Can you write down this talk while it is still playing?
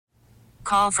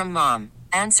Call from mom.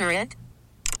 Answer it.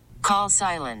 Call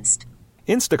silenced.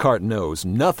 Instacart knows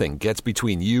nothing gets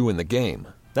between you and the game.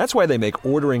 That's why they make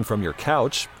ordering from your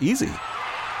couch easy.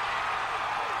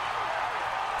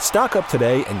 Stock up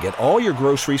today and get all your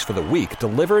groceries for the week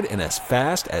delivered in as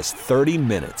fast as 30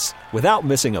 minutes without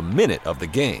missing a minute of the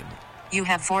game. You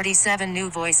have 47 new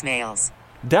voicemails.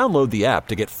 Download the app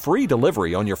to get free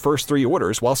delivery on your first 3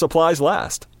 orders while supplies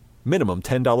last. Minimum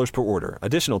 $10 per order.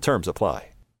 Additional terms apply.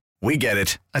 We get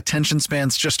it. Attention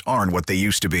spans just aren't what they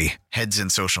used to be. Heads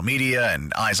in social media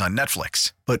and eyes on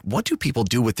Netflix. But what do people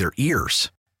do with their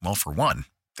ears? Well, for one,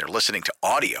 they're listening to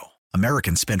audio.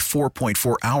 Americans spend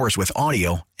 4.4 hours with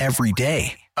audio every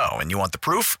day. Oh, and you want the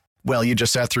proof? Well, you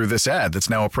just sat through this ad that's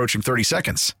now approaching 30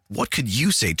 seconds. What could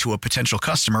you say to a potential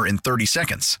customer in 30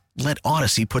 seconds? Let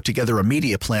Odyssey put together a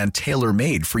media plan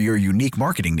tailor-made for your unique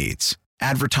marketing needs.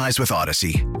 Advertise with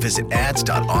Odyssey. Visit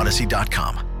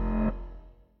ads.odyssey.com.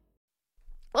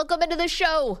 Welcome into the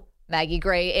show. Maggie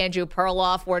Gray, Andrew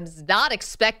Perloff. We're not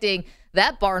expecting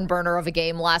that barn burner of a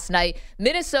game last night.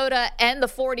 Minnesota and the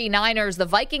 49ers, the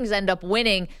Vikings end up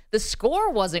winning. The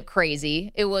score wasn't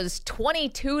crazy. It was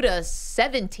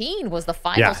 22-17 was the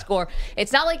final score.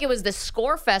 It's not like it was the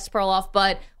score fest, Perloff,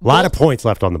 but a lot of points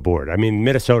left on the board. I mean,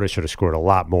 Minnesota should have scored a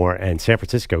lot more, and San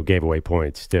Francisco gave away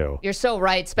points too. You're so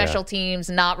right. Special teams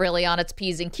not really on its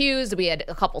P's and Q's. We had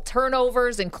a couple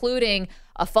turnovers, including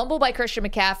a fumble by Christian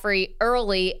McCaffrey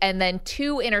early, and then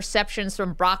 2 interceptions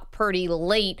from Brock Purdy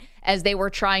late as they were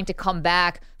trying to come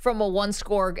back from a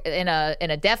 1-score in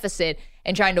a deficit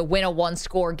and trying to win a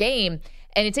 1-score game.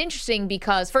 And it's interesting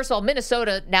because, first of all,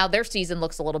 Minnesota, now their season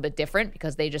looks a little bit different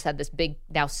because they just had this big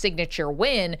now signature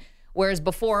win, whereas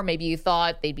before maybe you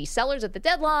thought they'd be sellers at the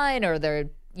deadline or their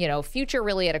future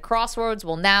really at a crossroads.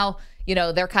 Well, now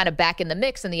they're kind of back in the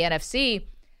mix in the NFC.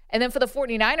 And then for the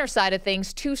 49ers side of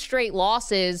things, 2 straight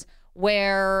losses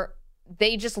where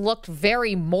they just looked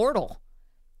very mortal.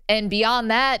 And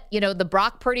beyond that, the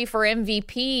Brock Purdy for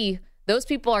MVP, those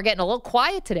people are getting a little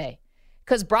quiet today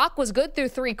because Brock was good through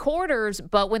 3 quarters,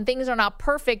 but when things are not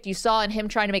perfect, you saw in him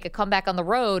trying to make a comeback on the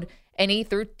road, and he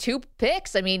threw 2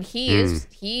 picks. I mean, he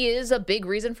is a big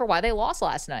reason for why they lost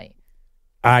last night.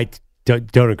 I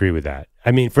don't agree with that.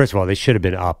 I mean, first of all, they should have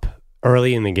been up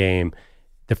early in the game.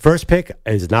 The first pick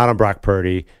is not on Brock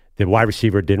Purdy. The wide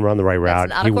receiver didn't run the right route.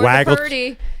 That's not according to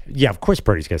Purdy. Yeah, of course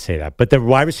Purdy's going to say that. But the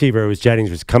wide receiver, Jennings,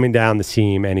 was coming down the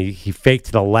seam, and he faked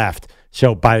to the left.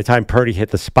 So by the time Purdy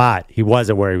hit the spot, he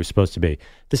wasn't where he was supposed to be.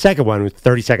 The second one, with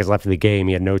 30 seconds left in the game,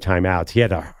 he had no timeouts. He had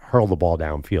to hurl the ball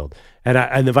downfield.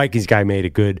 And the Vikings guy made a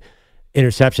good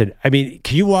interception. I mean,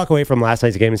 can you walk away from last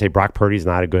night's game and say Brock Purdy's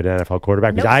not a good NFL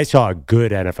quarterback? Because I saw a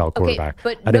good NFL quarterback.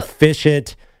 An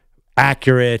efficient,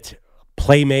 accurate,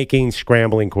 playmaking,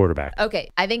 scrambling quarterback. Okay,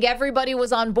 I think everybody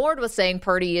was on board with saying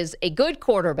Purdy is a good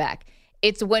quarterback.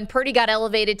 It's when Purdy got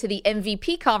elevated to the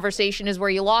MVP conversation is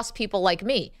where you lost people like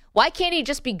me. Why can't he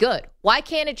just be good? Why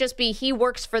can't it just be he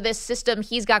works for this system,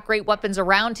 he's got great weapons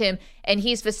around him, and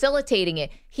he's facilitating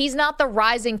it? He's not the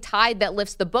rising tide that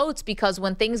lifts the boats, because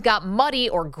when things got muddy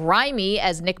or grimy,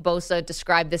 as Nick Bosa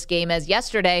described this game as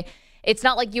yesterday, it's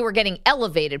not like you were getting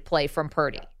elevated play from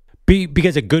Purdy.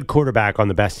 Because a good quarterback on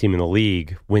the best team in the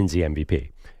league wins the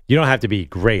MVP. You don't have to be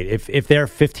great. If they're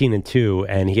 15-2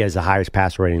 and he has the highest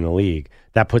passer rating in the league,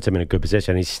 that puts him in a good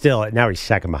position. He's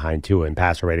second behind Tua in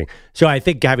passer rating. So I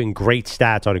think having great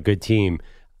stats on a good team,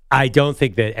 I don't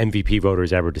think that MVP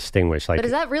voters ever distinguish. But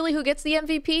is that really who gets the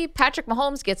MVP? Patrick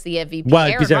Mahomes gets the MVP. Well,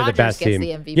 Aaron because they're Rodgers the best gets team.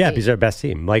 The MVP. Yeah, because they're the best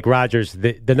team. Like Rodgers,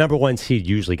 the number 1 seed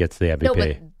usually gets the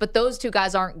MVP. No, but those 2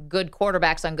 guys aren't good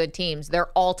quarterbacks on good teams. They're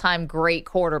all-time great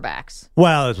quarterbacks.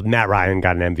 Well, Matt Ryan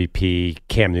got an MVP.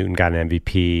 Cam Newton got an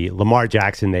MVP. Lamar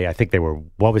Jackson, I think they were,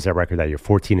 what was their record that year?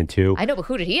 14-2. I know, but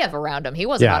who did he have around him? He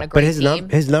wasn't on a great team.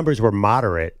 His numbers were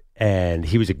moderate, and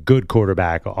he was a good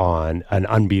quarterback on an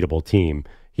unbeatable team.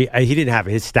 He didn't have,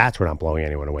 his stats were not blowing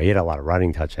anyone away. He had a lot of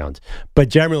running touchdowns. But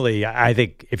generally, I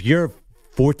think if you're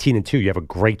 14-2, you have a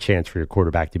great chance for your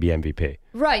quarterback to be MVP.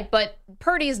 Right, but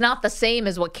Purdy is not the same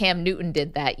as what Cam Newton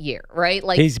did that year, right?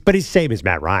 He's same as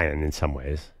Matt Ryan in some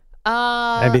ways.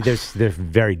 I mean, there's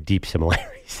very deep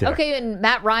similarities there. Okay, and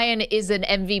Matt Ryan is an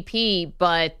MVP,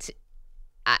 but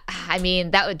I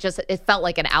mean, it felt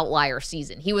like an outlier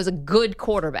season. He was a good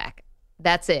quarterback.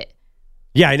 That's it.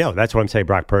 Yeah, I know. That's what I'm saying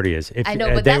Brock Purdy is. I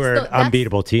know, but they were an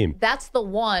unbeatable team. That's the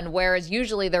one, whereas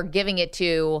usually they're giving it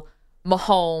to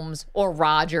Mahomes or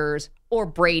Rodgers or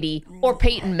Brady or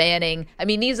Peyton Manning. I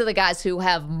mean, these are the guys who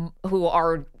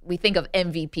are we think of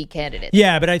MVP candidates.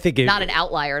 Yeah, but I think not an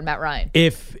outlier in Matt Ryan.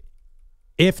 If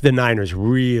the Niners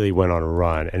really went on a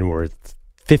run and were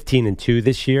 15-2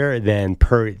 this year, then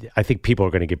I think people are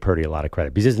going to give Purdy a lot of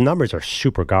credit because his numbers are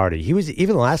super guarded. He was,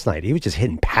 even last night, he was just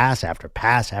hitting pass after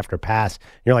pass after pass.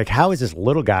 You're like, how is this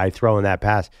little guy throwing that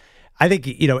pass? I think,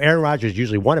 Aaron Rodgers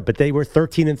usually won it, but they were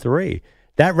 13-3.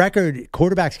 That record,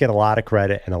 quarterbacks get a lot of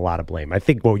credit and a lot of blame. I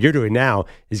think what you're doing now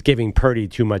is giving Purdy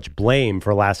too much blame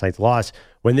for last night's loss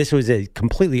when this was a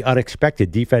completely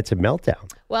unexpected defensive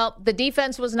meltdown. Well, the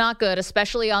defense was not good,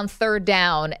 especially on third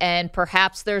down, and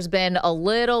perhaps there's been a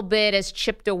little bit as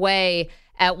chipped away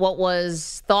at what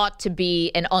was thought to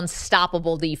be an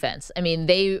unstoppable defense. I mean,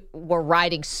 they were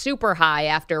riding super high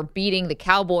after beating the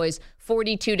Cowboys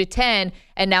 42-10,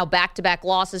 and now back-to-back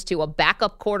losses to a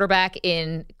backup quarterback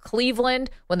in Cleveland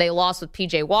when they lost with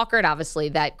P.J. Walker, and obviously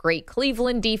that great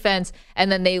Cleveland defense,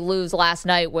 and then they lose last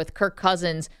night with Kirk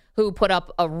Cousins, who put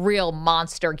up a real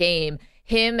monster game.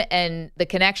 Him and the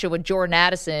connection with Jordan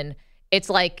Addison, it's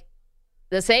like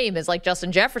the same as like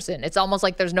Justin Jefferson. It's almost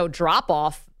like there's no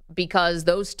drop-off because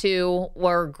those two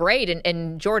were great.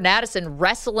 And Jordan Addison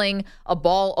wrestling a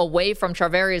ball away from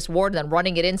Charvarius Ward and then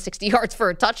running it in 60 yards for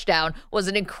a touchdown was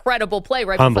an incredible play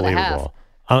right before the half.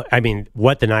 I mean,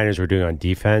 what the Niners were doing on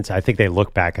defense, I think they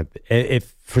look back at,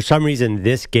 if for some reason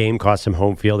this game cost them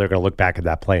home field, they're going to look back at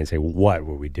that play and say, what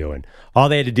were we doing? All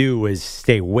they had to do was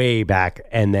stay way back,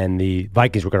 and then the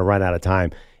Vikings were going to run out of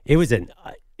time. It was a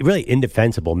really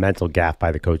indefensible mental gaffe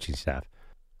by the coaching staff.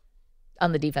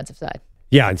 On the defensive side.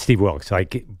 Yeah, and Steve Wilkes.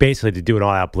 Like, basically, to do an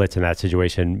all-out blitz in that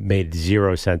situation made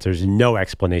zero sense. There's no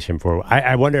explanation for it.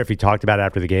 I wonder if he talked about it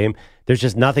after the game. There's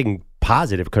just nothing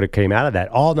positive could have came out of that.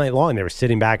 All night long, they were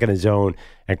sitting back in the zone,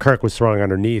 and Kirk was throwing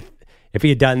underneath. If he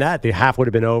had done that, the half would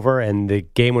have been over, and the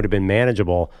game would have been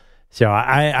manageable. So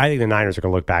I think the Niners are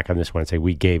going to look back on this one and say,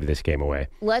 we gave this game away.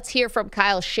 Let's hear from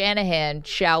Kyle Shanahan,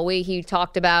 shall we? He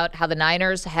talked about how the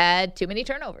Niners had too many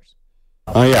turnovers.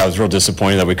 Yeah, I was real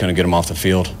disappointed that we couldn't get them off the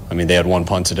field. I mean, they had one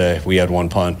punt today. We had one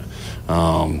punt.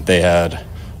 They had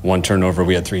one turnover.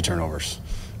 We had three turnovers.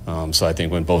 So I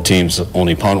think when both teams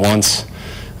only punt once,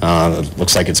 it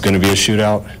looks like it's going to be a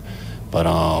shootout. But,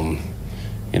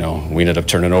 we ended up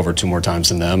turning over two more times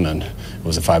than them, and it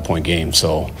was a 5-point game.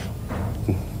 So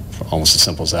almost as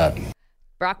simple as that.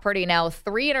 Brock Purdy now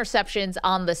 3 interceptions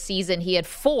on the season. He had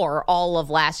 4 all of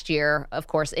last year, of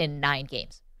course, in 9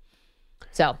 games.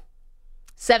 So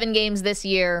 7 games this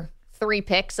year, 3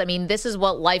 picks. I mean, this is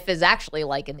what life is actually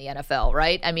like in the NFL,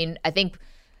 right? I mean, I think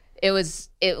it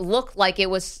looked like it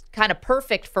was kind of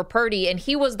perfect for Purdy, and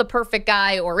he was the perfect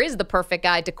guy, or is the perfect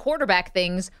guy, to quarterback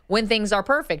things when things are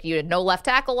perfect. You had no left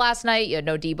tackle last night. You had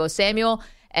no Deebo Samuel.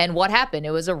 And what happened?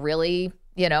 It was a really,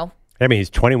 I mean,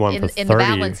 he's 21 for 30. In the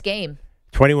balanced game.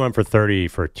 21 for 30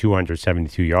 for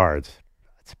 272 yards.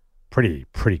 That's pretty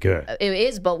good. It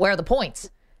is, but where are the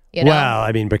points? Well,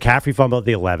 I mean, McCaffrey fumbled at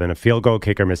the 11. A field goal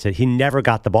kicker missed it. He never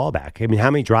got the ball back. I mean, how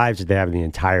many drives did they have in the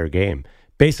entire game?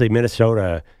 Basically,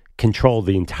 Minnesota controlled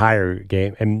the entire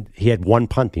game, and he had one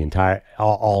punt the entire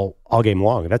all game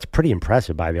long. That's pretty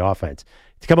impressive by the offense.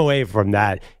 To come away from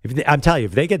that, I'm telling you,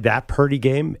 if they get that Purdy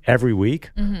game every week,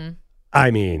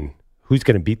 I mean, who's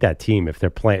going to beat that team if their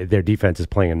defense is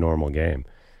playing a normal game?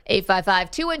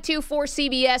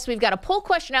 855-212-4CBS. We've got a poll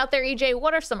question out there. EJ,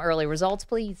 what are some early results,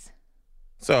 please?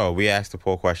 So we asked the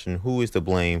poll question, who is to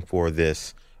blame for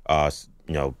this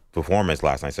performance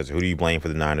last night? So who do you blame for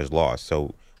the Niners' loss?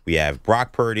 So we have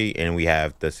Brock Purdy and we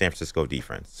have the San Francisco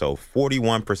defense. So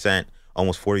 41%,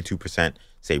 almost 42%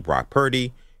 say Brock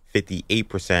Purdy,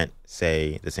 58%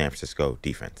 say the San Francisco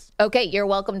defense. Okay, you're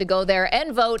welcome to go there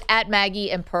and vote at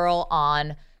Maggie and Pearl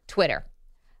on Twitter.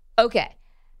 Okay,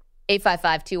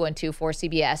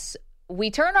 855-212-4CBS.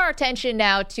 We turn our attention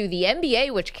now to the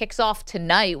NBA, which kicks off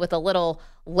tonight with a little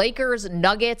Lakers,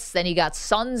 Nuggets. Then you got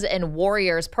Suns and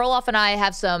Warriors. Perloff and I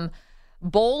have some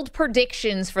bold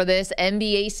predictions for this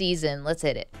NBA season. Let's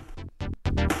hit it.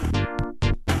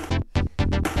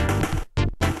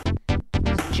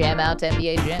 Just jam out to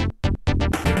NBA Jam.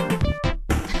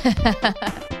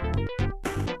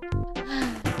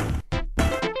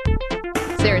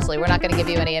 Seriously, we're not going to give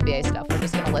you any NBA stuff. We're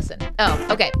just going to listen. Oh,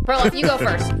 okay. Perloff, you go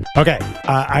first. Okay.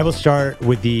 I will start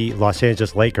with the Los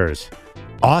Angeles Lakers.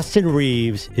 Austin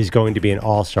Reeves is going to be an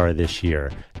all-star this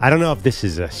year. I don't know if this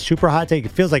is a super hot take. It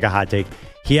feels like a hot take.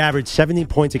 He averaged 17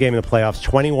 points a game in the playoffs,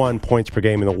 21 points per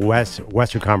game in the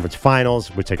Western Conference Finals,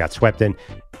 which they got swept in.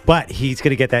 But he's going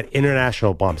to get that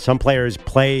international bump. Some players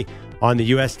play on the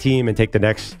U.S. team and take the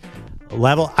next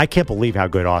level. I can't believe how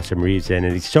good Austin Reeves is, and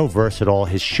he's so versatile.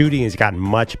 His shooting has gotten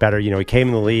much better. He came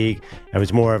in the league and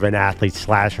was more of an athlete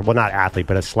slasher. Well, not athlete,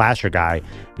 but a slasher guy.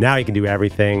 Now he can do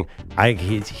everything. I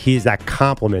think he's that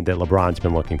compliment that LeBron's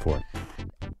been looking for.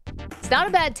 not a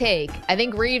bad take. I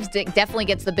think Reeves definitely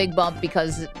gets the big bump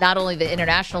because not only the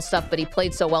international stuff, but he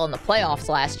played so well in the playoffs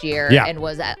last year and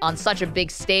was on such a big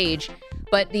stage.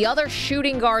 But the other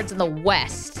shooting guards in the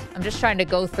West, I'm just trying to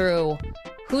go through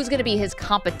who's going to be his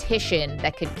competition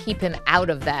that could keep him out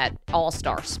of that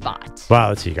all-star spot. Well,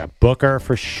 let's see. You got Booker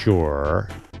for sure.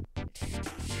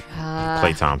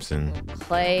 Klay Thompson.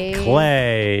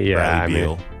 Clay. Yeah.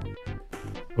 Beal.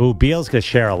 Beal's going to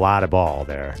share a lot of ball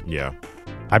there. Yeah.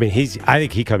 I mean, I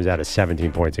think he comes out at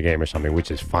 17 points a game or something,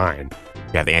 which is fine.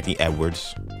 You have Anthony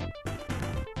Edwards.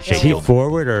 Is he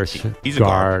forward or he's guard? A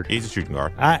guard. He's a shooting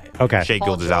guard. Okay. Shai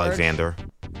Gilgeous-Alexander.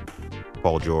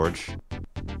 Paul George.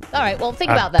 All right, well, think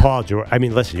about that. Paul George. I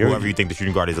mean, listen. Whoever you think the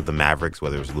shooting guard is of the Mavericks,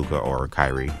 whether it's Luka or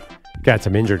Kyrie. Got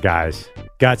some injured guys.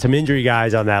 Got some injury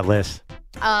guys on that list.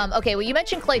 Okay, well, you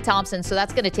mentioned Klay Thompson, so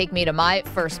that's going to take me to my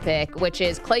first pick, which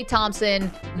is Klay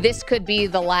Thompson. This could be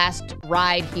the last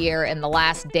ride here and the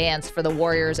last dance for the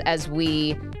Warriors as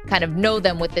we kind of know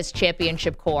them with this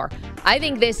championship core. I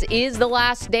think this is the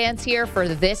last dance here for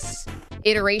this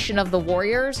iteration of the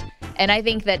Warriors, and I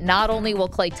think that not only will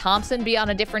Klay Thompson be on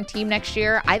a different team next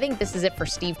year, I think this is it for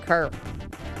Steve Kerr.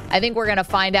 I think we're going to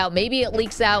find out. Maybe it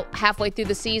leaks out halfway through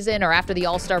the season or after the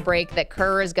All-Star break that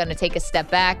Kerr is going to take a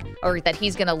step back or that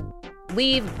he's going to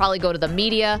leave, probably go to the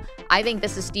media. I think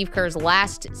this is Steve Kerr's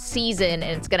last season,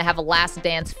 and it's going to have a last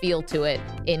dance feel to it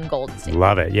in Golden State.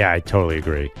 Love it. Yeah, I totally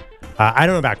agree. I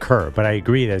don't know about Kerr, but I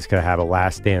agree that it's going to have a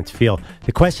last dance feel.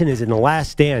 The question is, in the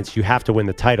last dance, you have to win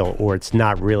the title, or it's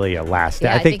not really a last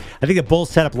dance. Yeah, I think the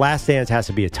Bulls set up last dance has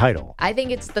to be a title. I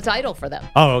think it's the title for them.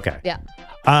 Oh, okay. Yeah.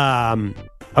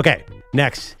 Okay,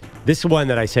 next. This is one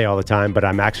that I say all the time, but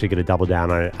I'm actually going to double down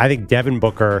on it. I think Devin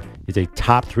Booker is a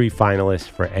top 3 finalist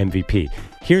for MVP.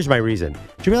 Here's my reason.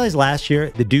 Did you realize last year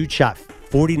the dude shot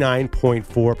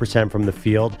 49.4% from the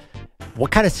field?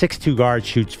 What kind of 6'2 guard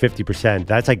shoots 50%?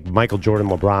 That's like Michael Jordan,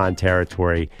 LeBron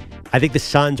territory. I think the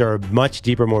Suns are a much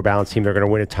deeper, more balanced team. They're going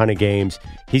to win a ton of games.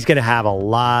 He's going to have a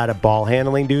lot of ball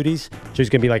handling duties. So he's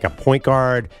going to be like a point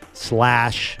guard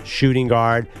 / shooting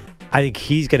guard. I think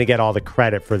he's going to get all the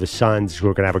credit for the Suns, who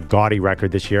are going to have a gaudy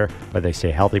record this year, but they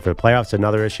stay healthy for the playoffs.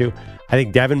 Another issue. I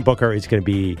think Devin Booker is going to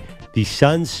be the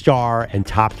Suns' star and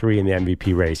top 3 in the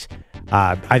MVP race.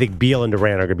 I think Beal and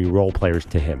Durant are going to be role players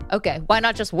to him. Okay, why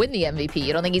not just win the MVP?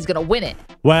 You don't think he's going to win it?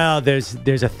 Well, there's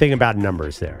a thing about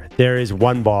numbers there. There is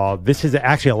one ball. This is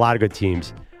actually a lot of good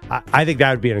teams. I think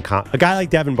that would be a guy like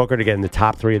Devin Booker to get in the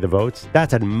top 3 of the votes.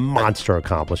 That's a monster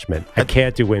accomplishment. I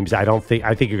can't do Wims. I think you're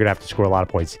going to have to score a lot of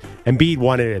points. Embiid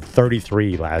won it at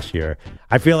 33 last year.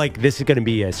 I feel like this is going to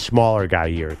be a smaller guy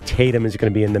year. Tatum is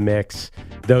going to be in the mix.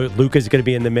 Though Luka's going to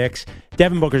be in the mix.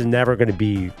 Devin Booker's never going to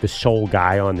be the sole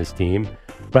guy on this team.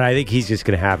 But I think he's just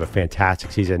going to have a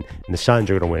fantastic season. And the Suns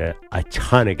are going to win a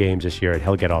ton of games this year, and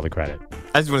he'll get all the credit.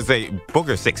 I just want to say,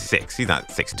 Booker's 6'6". He's not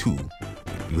 6'2".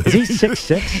 Is he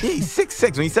 6'6"? He's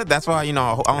 6'6". When he said that's why, I don't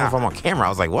know if I'm on camera. I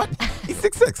was like, what? He's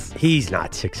 6'6". He's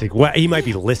not 6'6". Well, he might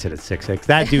be listed at 6'6".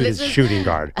 That dude is shooting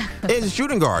guard. He's a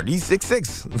shooting guard. He's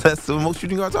 6'6". That's what most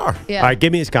shooting guards are. Yeah. All right,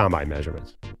 give me his combine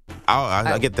measurements.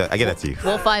 I'll get that. I get that to you.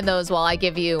 We'll find those while I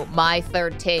give you my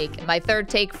third take. My third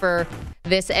take for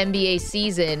this NBA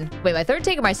season. Wait, my third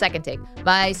take or my second take?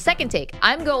 My second take.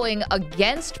 I'm going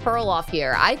against Perloff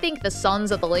here. I think the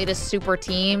Suns are the latest super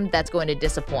team that's going to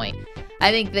disappoint.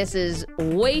 I think this is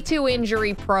way too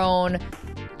injury prone.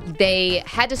 They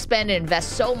had to spend and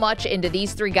invest so much into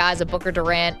these 3 guys of Booker,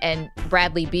 Durant, and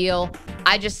Bradley Beal.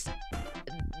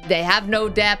 They have no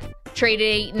depth. Traded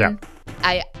Ayton. Yeah.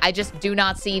 I just do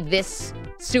not see this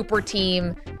super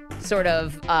team sort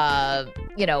of,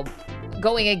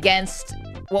 going against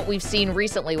what we've seen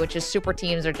recently, which is super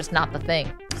teams are just not the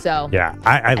thing. So yeah,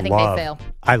 I think they fail.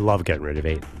 I love getting rid of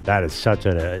Ayton. That is such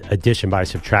an addition by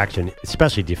subtraction,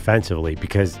 especially defensively,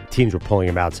 because teams were pulling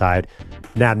him outside.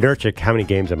 Now, Nurkic, how many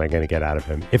games am I going to get out of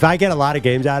him? If I get a lot of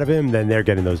games out of him, then they're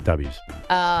getting those W's.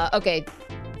 Okay,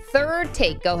 third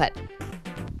take. Go ahead.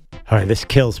 All right, this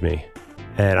kills me.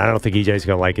 And I don't think EJ's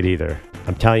going to like it either.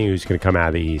 I'm telling you who's going to come out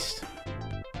of the East.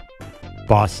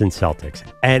 Boston Celtics.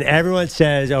 And everyone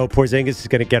says, Porzingis is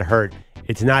going to get hurt.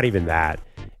 It's not even that.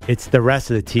 It's the rest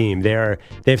of the team. They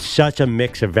have such a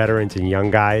mix of veterans and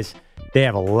young guys. They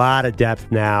have a lot of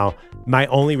depth now. My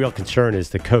only real concern is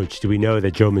the coach. Do we know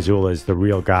that Joe Mazzulla is the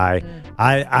real guy?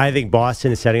 I think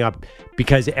Boston is setting up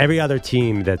because every other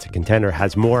team that's a contender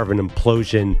has more of an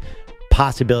implosion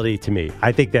possibility to me.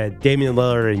 I think that Damian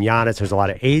Lillard and Giannis, there's a lot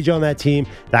of age on that team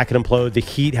that can implode. The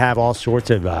Heat have all sorts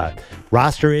of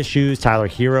roster issues. Tyler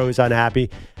Hero is unhappy.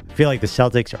 I feel like the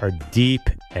Celtics are deep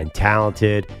and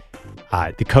talented.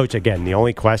 The coach, again, the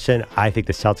only question, I think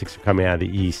the Celtics are coming out of the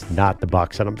East, not the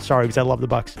Bucks. And I'm sorry because I love the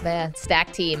Bucks. Man,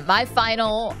 stacked team. My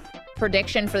final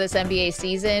prediction for this NBA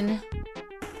season,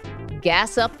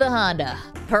 gas up the Honda.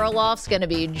 Perloff's going to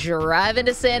be driving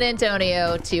to San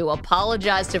Antonio to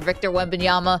apologize to Victor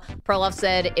Wembanyama. Perloff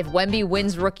said if Wemby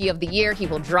wins Rookie of the Year, he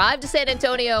will drive to San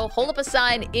Antonio, hold up a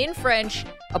sign in French,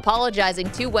 apologizing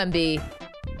to Wemby.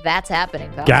 That's happening,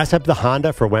 pal. Gas up the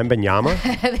Honda for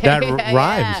Wembanyama? That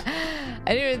rhymes. Yeah.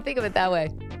 I didn't even think of it that way.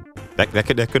 That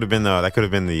could have been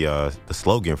the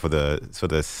slogan for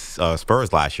the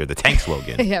Spurs last year, the tank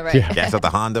slogan. Yeah, right. Gas up the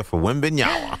Honda for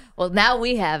Wembanyama. Well, now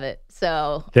we have it.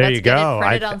 So there let's you get go. It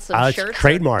printed on some Let's shirts.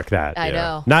 trademark that. I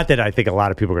know. Not that I think a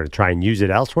lot of people are going to try and use it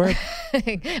elsewhere.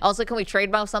 Also, can we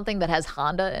trademark something that has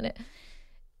Honda in it?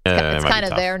 It's kind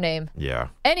of their name. Yeah.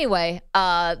 Anyway,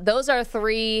 those are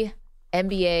 3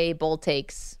 NBA bold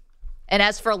takes. And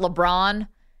as for LeBron,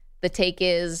 the take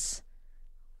is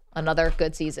another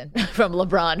good season from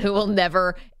LeBron, who will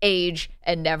never age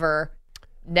and never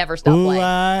stop playing.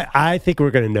 I think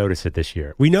we're going to notice it this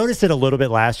year. We noticed it a little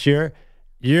bit last year.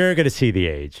 You're going to see the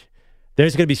age.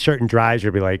 There's going to be certain drives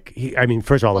where you'll be like,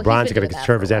 first of all, LeBron's going to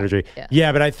conserve his energy.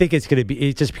 Yeah, but I think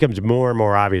it just becomes more and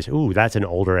more obvious. Ooh, that's an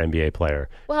older NBA player.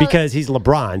 Well, because he's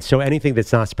LeBron, so anything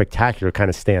that's not spectacular kind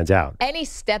of stands out. Any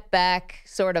step back,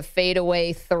 sort of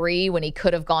fadeaway 3 when he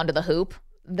could have gone to the hoop,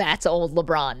 that's old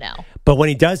LeBron now. But when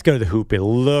he does go to the hoop, it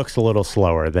looks a little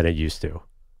slower than it used to.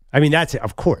 That's,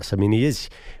 of course.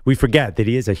 We forget that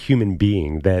he is a human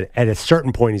being, that at a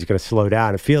certain point he's going to slow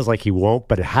down. It feels like he won't,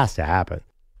 but it has to happen.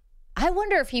 I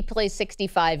wonder if he plays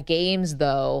 65 games,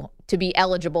 though, to be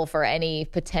eligible for any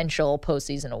potential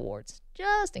postseason awards,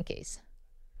 just in case.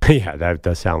 Yeah, that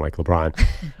does sound like LeBron.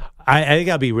 I think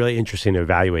that'll be really interesting to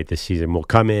evaluate this season. We'll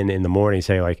come in the morning and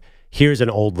say, like, here's an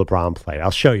old LeBron play. I'll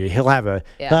show you. He'll have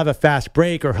a fast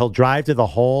break, or he'll drive to the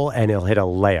hole and he'll hit a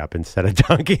layup instead of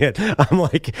dunking it. I'm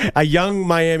like, a young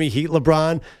Miami Heat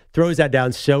LeBron throws that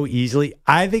down so easily.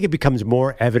 I think it becomes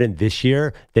more evident this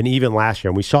year than even last year.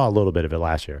 And we saw a little bit of it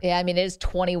last year. Yeah, it is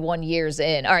 21 years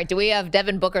in. All right, do we have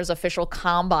Devin Booker's official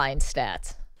combine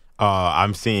stats?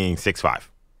 I'm seeing 6'5".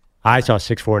 I saw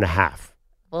 6'4.5".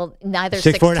 Well, neither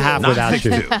 6'4.5" without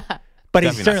shoes. But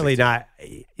he's certainly not.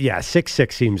 Yeah,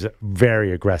 6'6" seems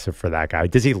very aggressive for that guy.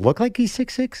 Does he look like he's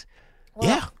 6'6"? Well,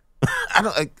 yeah. I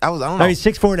don't know. I mean,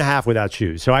 6'4.5" without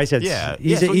shoes. So I said,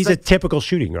 he's a typical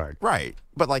shooting guard, right?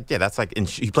 But that's like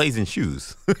he plays in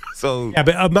shoes. So yeah,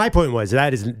 but my point was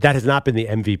that has not been the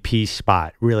MVP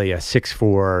spot, really, a 6'4",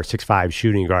 6'5"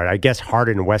 shooting guard. I guess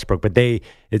Harden and Westbrook, but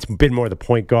it's been more the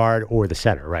point guard or the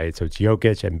center, right? So it's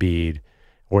Jokic, Embiid,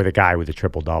 or the guy with the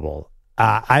triple double.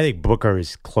 I think Booker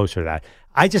is closer to that.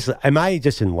 Am I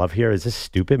just in love here? Is this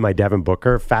stupid? My Devin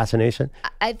Booker fascination?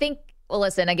 I think. Well,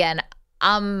 listen again.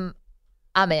 I'm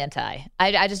anti.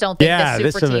 I just don't think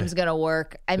the super team's going to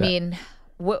work. I mean,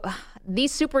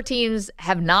 these super teams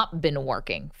have not been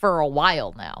working for a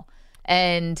while now,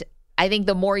 and I think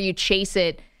the more you chase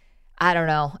it, I don't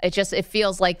know. It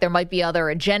feels like there might be other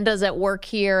agendas at work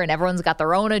here, and everyone's got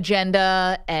their own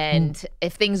agenda. And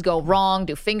if things go wrong,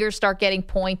 do fingers start getting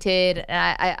pointed?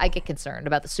 And I get concerned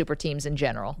about the super teams in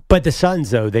general. But the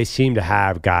Suns, though, they seem to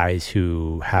have guys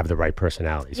who have the right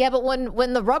personalities. Yeah, but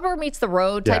when the rubber meets the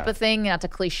road type of thing, not to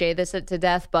cliche this to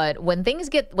death, but when things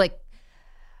get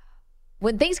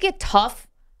tough,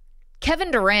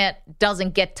 Kevin Durant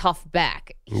doesn't get tough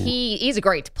back. He's a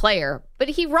great player, but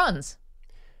he runs.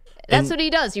 That's what he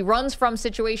does. He runs from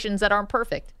situations that aren't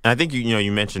perfect. And I think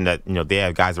you mentioned that they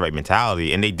have guys the right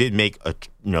mentality, and they did make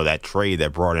that trade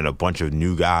that brought in a bunch of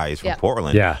new guys from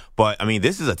Portland. Yeah. But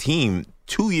this is a team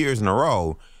 2 years in a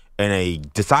row in a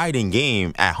deciding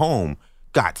game at home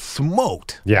got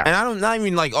smoked. Yeah. And not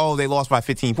even like they lost by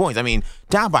 15 points.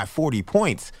 Down by 40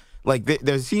 points. Like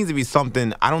there seems to be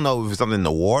something. I don't know if it's something in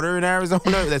the water in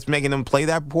Arizona that's making them play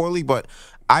that poorly, but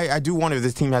I do wonder if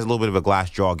this team has a little bit of a glass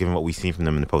jaw given what we've seen from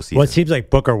them in the postseason. Well, it seems like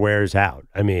Booker wears out.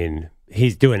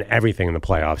 He's doing everything in the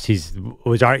playoffs. He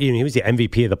was the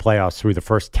MVP of the playoffs through the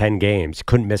first 10 games.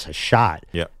 Couldn't miss a shot.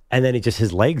 Yeah. And then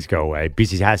his legs go away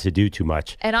because he has to do too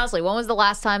much. And honestly, when was the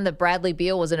last time that Bradley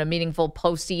Beal was in a meaningful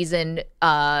postseason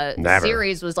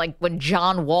series? Was like when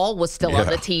John Wall was still on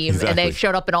the team, and they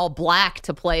showed up in all black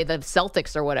to play the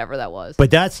Celtics or whatever that was.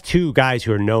 But that's two guys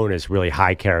who are known as really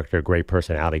high character, great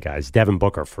personality guys. Devin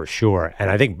Booker for sure, and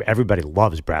I think everybody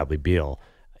loves Bradley Beal.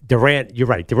 Durant, you're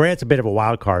right. Durant's a bit of a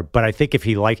wild card, but I think if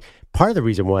he part of the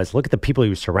reason was look at the people he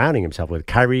was surrounding himself with: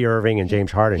 Kyrie Irving and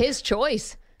James Harden. His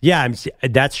choice. Yeah,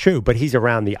 that's true, but he's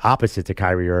around the opposite to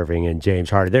Kyrie Irving and James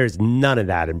Harden. There's none of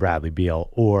that in Bradley Beal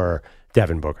or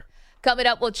Devin Booker. Coming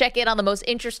up, we'll check in on the most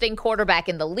interesting quarterback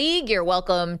in the league. You're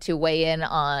welcome to weigh in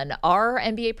on our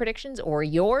NBA predictions or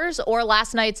yours or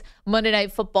last night's Monday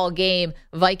Night Football game.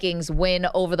 Vikings win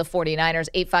over the 49ers,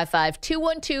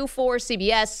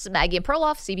 855-212-4CBS. Maggie and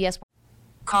Perloff, CBS.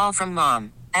 Call from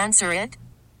mom. Answer it.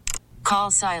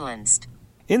 Call silenced.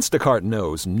 Instacart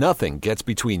knows nothing gets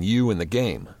between you and the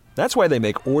game. That's why they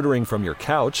make ordering from your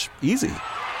couch easy.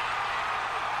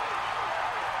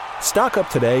 Stock up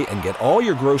today and get all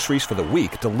your groceries for the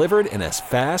week delivered in as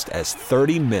fast as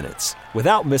 30 minutes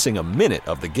without missing a minute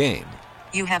of the game.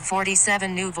 You have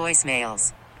 47 new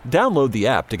voicemails. Download the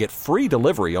app to get free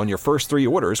delivery on your first 3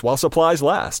 orders while supplies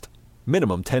last.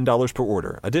 Minimum $10 per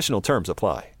order. Additional terms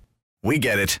apply. We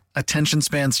get it. Attention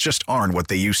spans just aren't what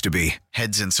they used to be.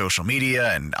 Heads in social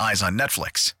media and eyes on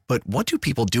Netflix. But what do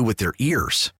people do with their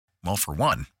ears? Well, for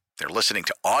one, they're listening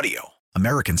to audio.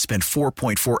 Americans spend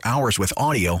 4.4 hours with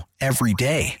audio every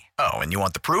day. Oh, and you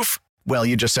want the proof? Well,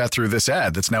 you just sat through this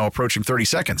ad that's now approaching 30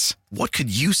 seconds. What could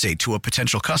you say to a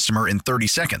potential customer in 30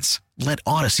 seconds? Let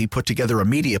Odyssey put together a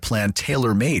media plan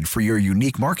tailor-made for your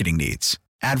unique marketing needs.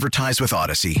 Advertise with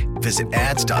Odyssey. Visit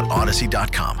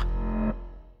ads.odyssey.com.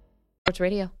 Sports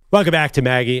Radio. Welcome back to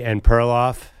Maggie and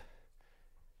Perloff.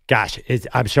 Gosh,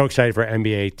 I'm so excited for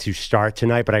NBA to start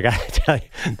tonight, but I got to tell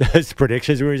you, those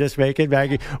predictions we were just making,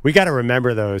 Maggie, we got to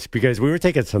remember those because we were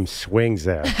taking some swings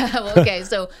there. Okay,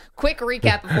 so quick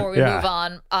recap before we move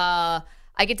on. I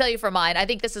can tell you for mine, I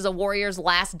think this is a Warriors'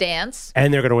 last dance.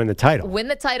 And they're going to win the title. And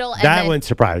that wouldn't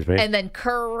surprise me. And then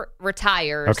Kerr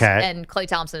retires. Okay. And Klay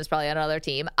Thompson is probably on another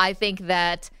team. I think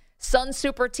that Sun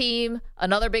Super Team,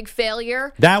 another big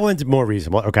failure. That one's more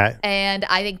reasonable. Okay. And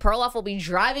I think Perloff will be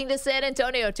driving to San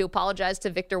Antonio to apologize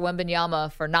to Victor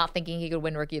Wembanyama for not thinking he could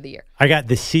win Rookie of the Year. I got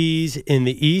the C's in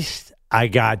the East. I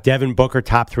got Devin Booker,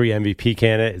 top 3 MVP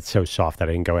candidate. It's so soft that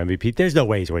I didn't go MVP. There's no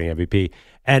way he's winning MVP.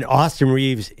 And Austin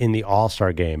Reeves in the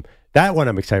All-Star game. That one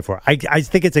I'm excited for. I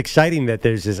think it's exciting that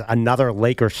there's another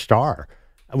Lakers star.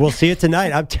 We'll see it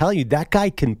tonight. I'm telling you, that guy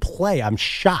can play. I'm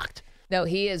shocked. No,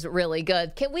 he is really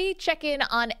good. Can we check in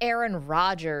on Aaron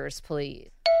Rodgers, please?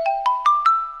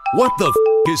 What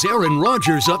the is Aaron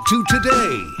Rodgers up to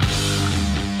today?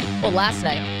 Well, last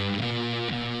night,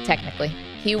 technically,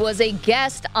 he was a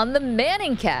guest on the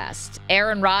ManningCast.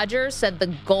 Aaron Rodgers said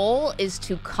the goal is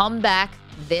to come back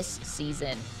this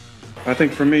season. I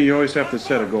think for me, you always have to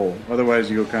set a goal. Otherwise,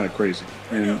 you go kind of crazy.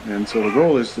 And so the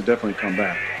goal is to definitely come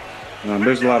back.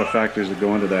 There's a lot of factors that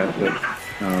go into that, but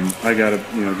I got to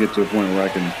get to a point where I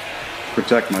can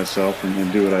protect myself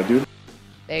and do what I do.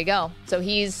 There you go. So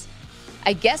he's,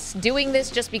 I guess, doing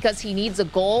this just because he needs a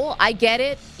goal. I get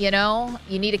it. You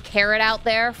need a carrot out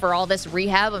there for all this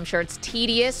rehab. I'm sure it's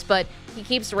tedious, but he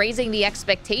keeps raising the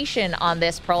expectation on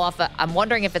this. Perloff, I'm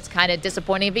wondering if it's kind of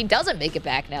disappointing if he doesn't make it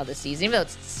back now this season, even though it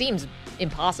seems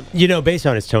impossible. Based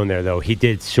on his tone there, though, he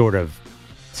did sort of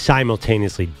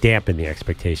simultaneously dampen the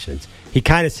expectations. He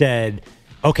kind of said,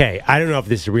 okay, I don't know if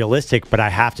this is realistic, but I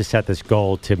have to set this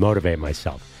goal to motivate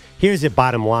myself. Here's the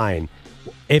bottom line.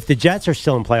 If the Jets are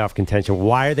still in playoff contention,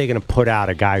 why are they going to put out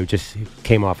a guy who just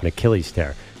came off an Achilles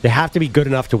tear? They have to be good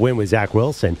enough to win with Zach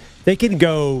Wilson. They can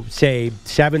go, say,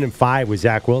 7-5 with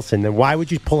Zach Wilson. Then why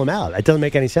would you pull him out? It doesn't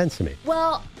make any sense to me.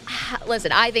 Well,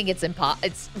 listen, I think it's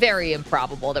very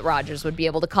improbable that Rodgers would be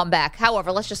able to come back.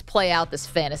 However, let's just play out this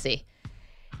fantasy.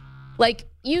 Like,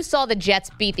 you saw the Jets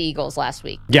beat the Eagles last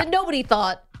week. Yeah. And nobody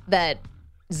thought that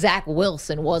Zach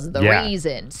Wilson was the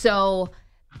reason. So,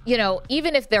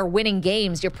 even if they're winning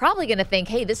games, you're probably going to think,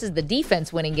 hey, this is the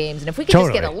defense winning games. And if we could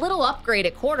just get a little upgrade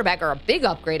at quarterback or a big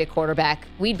upgrade at quarterback,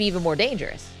 we'd be even more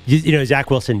dangerous. Zach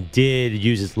Wilson did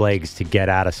use his legs to get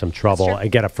out of some trouble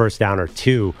and get a first down or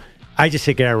two. I just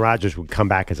think Aaron Rodgers would come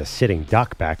back as a sitting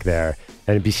duck back there.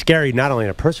 And it'd be scary not only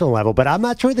on a personal level, but I'm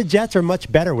not sure the Jets are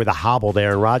much better with a hobbled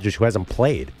Aaron Rodgers who hasn't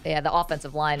played. Yeah, the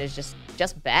offensive line is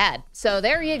just bad. So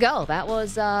there you go. That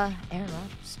was Aaron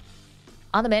Rodgers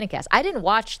on the ManningCast. I didn't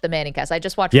watch the ManningCast. I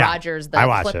just watched Rodgers,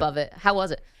 the clip of it. How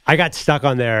was it? I got stuck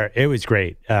on there. It was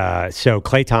great. So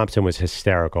Klay Thompson was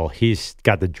hysterical. He's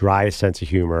got the driest sense of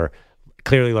humor.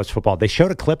 Clearly loves football. They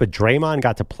showed a clip of Draymond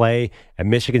got to play at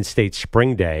Michigan State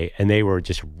Spring Day, and they were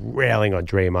just railing on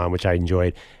Draymond, which I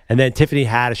enjoyed. And then Tiffany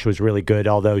Haddish was really good,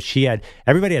 although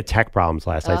everybody had tech problems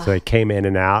last night, so they came in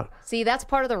and out. See, that's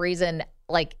part of the reason,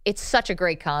 it's such a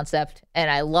great concept, and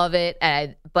I love it,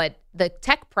 but the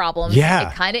tech problems,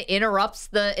 it kind of interrupts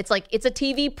it's a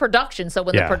TV production, so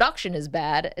when the production is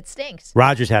bad, it stinks.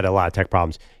 Rodgers had a lot of tech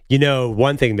problems.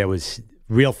 One thing that was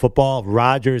real football,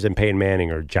 Rodgers and Peyton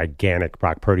Manning are gigantic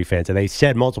Brock Purdy fans. And they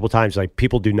said multiple times,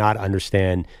 people do not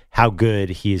understand how good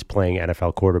he is playing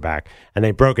NFL quarterback. And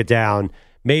they broke it down.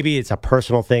 maybe it's a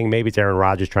personal thing. Maybe it's Aaron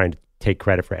Rodgers trying to take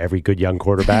credit for every good young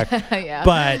quarterback. Yeah.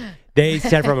 But they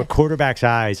said from a quarterback's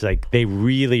eyes, like they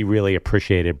really, really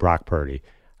appreciated Brock Purdy.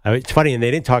 It's funny, and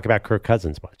they didn't talk about Kirk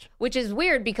Cousins much. Which is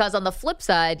weird because on the flip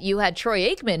side, you had Troy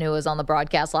Aikman, who was on the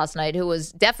broadcast last night, who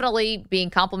was definitely being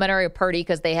complimentary of Purdy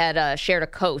because they had shared a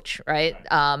coach, right?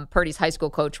 Purdy's high school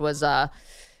coach was Troy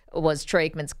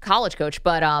Aikman's college coach,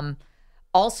 but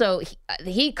also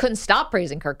he couldn't stop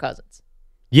praising Kirk Cousins.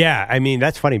 Yeah, I mean,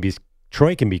 that's funny because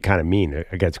Troy can be kind of mean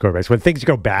against quarterbacks. When things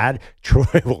go bad,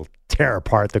 Troy will tear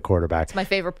apart the quarterback. It's my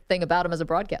favorite thing about him as a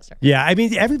broadcaster. Yeah, I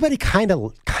mean, everybody kind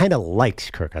of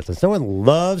likes Kirk Cousins. No one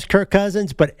loves Kirk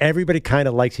Cousins, but everybody kind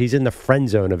of likes. He's in the friend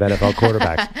zone of NFL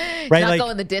quarterbacks, right? Not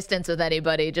going the distance with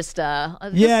anybody. Just over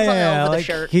Like, the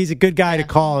shirt. He's a good guy to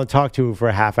call and talk to for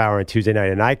a half hour on Tuesday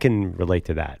night, and I can relate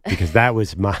to that because that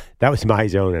was my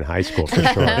zone in high school for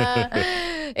sure.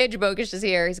 Andrew Bogusch is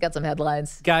here. He's got some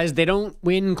headlines. Guys, they don't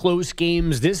win close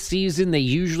games this season. They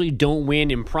usually don't win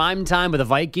in prime time, but the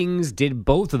Vikings did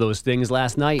both of those things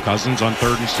last night. Cousins on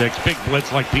 3rd and 6. Big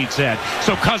blitz like Pete said.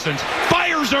 So Cousins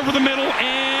fires over the middle,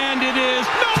 and it is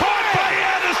caught by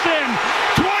Addison.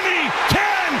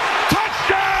 20-10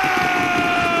 touchdown!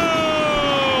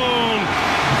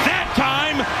 That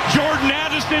time, Jordan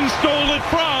Addison stole it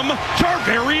from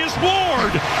Tarvarius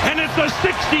Ward, and it's a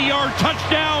 60-yard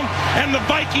touchdown, and the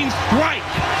Vikings strike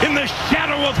in the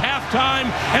shadow of halftime,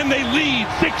 and they lead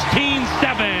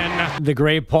 16-7. The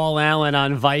great Paul Allen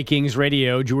on Vikings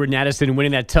radio. Jordan Addison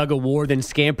winning that tug of war, then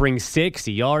scampering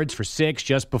 60 yards for 6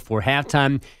 just before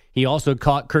halftime. He also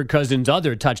caught Kirk Cousins'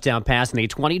 other touchdown pass in a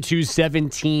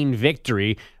 22-17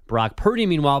 victory. Brock Purdy,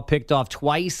 meanwhile, picked off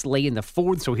twice late in the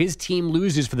 4th, so his team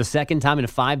loses for the second time in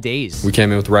 5 days. We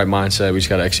came in with the right mindset. We just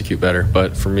got to execute better.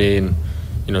 But for me, and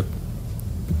a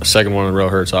second one in a row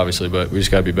hurts, obviously, but we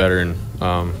just got to be better, and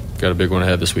got a big one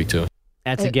ahead this week, too.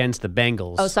 That's against the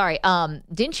Bengals. Oh, sorry.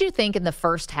 Didn't you think in the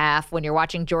first half when you're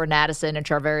watching Jordan Addison and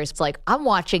Charvarius, it's like, I'm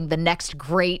watching the next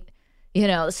great,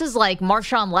 this is like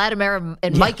Marshawn Lattimore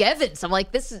and Mike Evans. I'm like,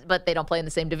 but they don't play in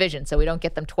the same division, so we don't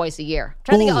get them twice a year. I'm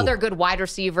trying to think of other good wide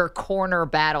receiver corner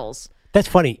battles. That's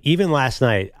funny. Even last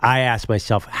night, I asked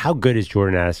myself, how good is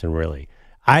Jordan Addison really?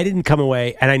 I didn't come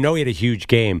away, and I know he had a huge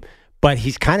game, but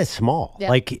he's kind of small. Yeah.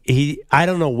 Like I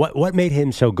don't know what made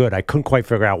him so good. I couldn't quite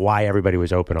figure out why everybody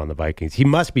was open on the Vikings. He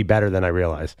must be better than I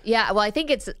realized. Yeah, well, I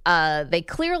think it's they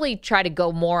clearly try to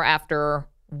go more after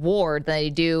Ward than they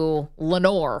do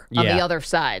Lenore on the other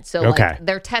side. So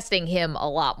they're testing him a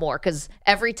lot more because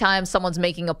every time someone's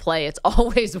making a play, it's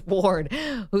always Ward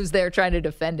who's there trying to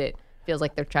defend it. Feels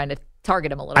like they're trying to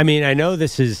target him a little. I mean, I know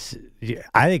this is.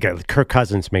 I think Kirk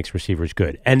Cousins makes receivers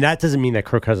good, and that doesn't mean that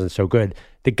Kirk Cousins is so good.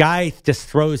 The guy just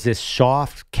throws this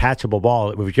soft, catchable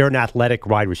ball. If you're an athletic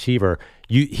wide receiver,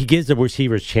 he gives the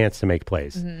receivers a chance to make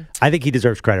plays. Mm-hmm. I think he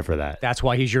deserves credit for that. That's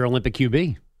why he's your Olympic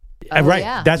QB. Oh, right.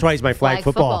 Yeah. That's why he's my flag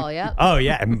football. Yeah. Oh,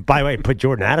 yeah. And by the way, put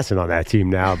Jordan Addison on that team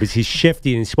now because he's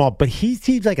shifty and small, but he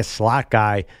seems like a slot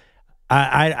guy.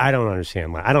 I don't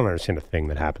understand. I don't understand the thing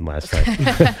that happened last night.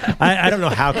 I don't know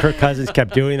how Kirk Cousins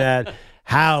kept doing that.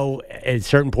 How at a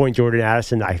certain point Jordan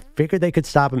Addison, I figured they could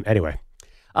stop him. Anyway.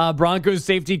 Broncos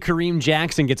safety Kareem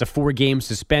Jackson gets a 4-game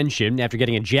suspension after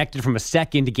getting ejected from a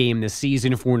second game this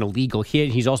season for an illegal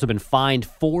hit. He's also been fined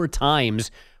 4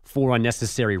 times for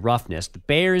unnecessary roughness. The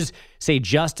Bears say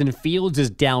Justin Fields is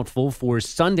doubtful for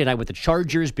Sunday night with the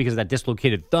Chargers because of that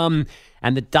dislocated thumb,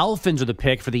 and the Dolphins are the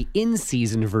pick for the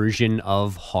in-season version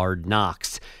of Hard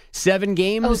Knocks. 7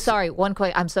 games. Oh, sorry. One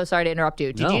quick. I'm so sorry to interrupt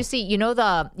you. Did you see,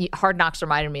 the Hard Knocks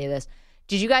reminded me of this.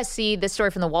 Did you guys see this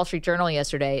story from the Wall Street Journal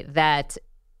yesterday that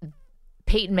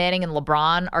Peyton Manning and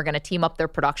LeBron are going to team up their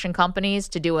production companies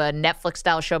to do a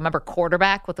Netflix-style show? Remember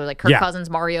Quarterback with like Kirk Cousins,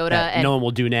 Mariota, and no one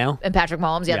will do now, and Patrick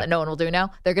Mahomes. Yeah, that no one will do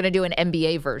now. They're going to do an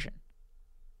NBA version.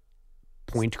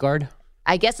 Point guard.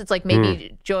 I guess it's like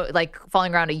maybe like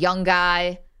following around a young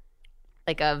guy,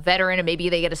 like a veteran, and maybe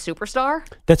they get a superstar.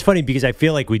 That's funny because I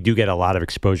feel like we do get a lot of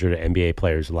exposure to NBA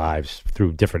players' lives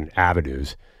through different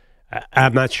avenues.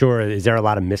 I'm not sure. Is there a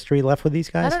lot of mystery left with these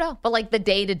guys? I don't know. But like the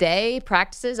day-to-day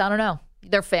practices, I don't know.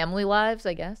 Their family lives,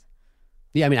 I guess.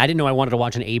 Yeah, I mean, I didn't know I wanted to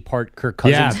watch an 8-part Kirk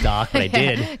Cousins doc, but I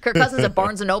did. Kirk Cousins at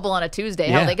Barnes & Noble on a Tuesday.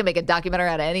 Hell, they can make a documentary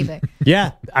out of anything.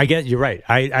 Yeah, I guess you're right.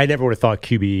 I never would have thought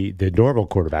QB, the normal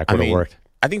quarterback, would have worked.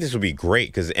 I think this would be great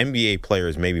because NBA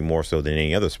players, maybe more so than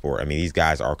any other sport. I mean, these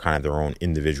guys are kind of their own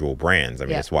individual brands. I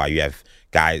mean, that's why you have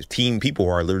guys, people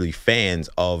who are literally fans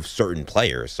of certain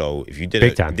players. So if you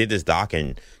did this doc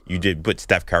and you did put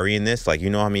Steph Curry in this, like,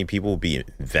 you know how many people would be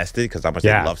invested because how much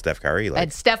they love Steph Curry? Like,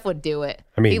 and Steph would do it.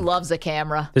 I mean, he loves a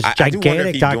camera. There's a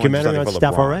gigantic documentary on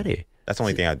Steph already. That's the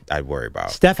only thing I'd worry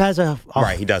about. Steph has a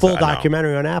right, he does, full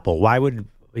documentary on Apple. Why would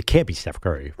it can't be Steph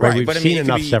Curry? Right, We've but seen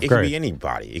enough Steph Curry. It could be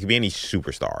anybody. It could be any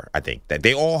superstar. I think that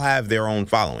they all have their own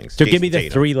followings. So give me the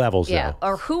 3 levels, yeah. though.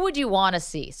 Or who would you want to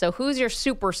see? So who's your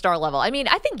superstar level? I mean,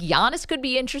 I think Giannis could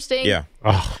be interesting. Yeah.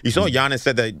 You saw Giannis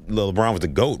said that LeBron was the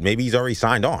GOAT. Maybe he's already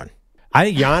signed on. I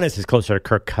think Giannis is closer to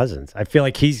Kirk Cousins. I feel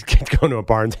like he's going to a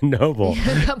Barnes & Noble.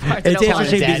 It's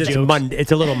interesting because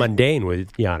it's a little mundane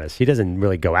with Giannis. He doesn't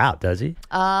really go out, does he?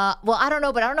 Well, I don't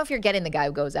know, but I don't know if you're getting the guy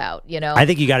who goes out, you know? I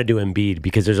think you got to do Embiid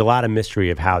because there's a lot of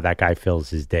mystery of how that guy fills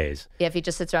his days. Yeah, if he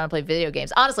just sits around and plays video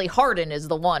games. Honestly, Harden is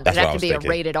the one. It'd have to be a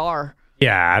rated R.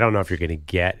 Yeah, I don't know if you're going to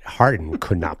get Harden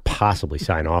could not possibly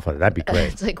sign off on it. That'd be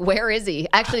great. It's like, where is he?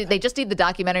 Actually, they just need the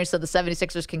documentary so the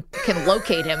 76ers can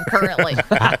locate him currently.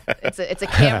 It's a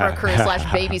camera crew /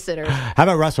 babysitter. How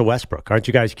about Russell Westbrook? Aren't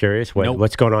you guys curious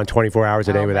what's going on 24 hours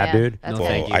a day with that dude?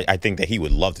 I think that he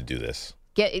would love to do this.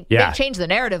 Change the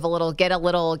narrative a little,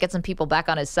 get some people back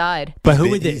on his side. But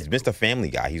he's Mr. Family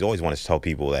Guy. He's always wanted to tell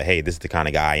people that, hey, this is the kind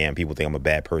of guy I am. People think I'm a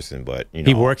bad person, but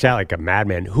he works out like a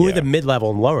madman. Who are the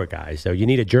mid-level and lower guys? So you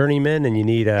need a journeyman and you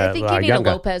need I think you need a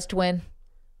Lopez twin.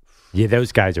 Yeah,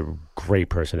 those guys are great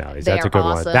personalities. That's a good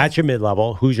awesome. one. That's your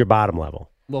mid-level. Who's your bottom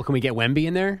level? Well, can we get Wemby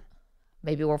in there?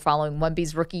 Maybe we're following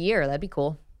Wemby's rookie year. That'd be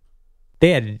cool.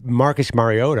 They had Marcus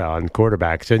Mariota on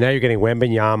quarterback, so now you're getting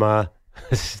Wembanyama,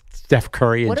 Steph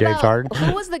Curry, and James Harden.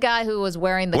 Who was the guy who was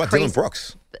wearing the crazy... Dylan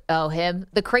Brooks. Oh, him.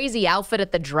 The crazy outfit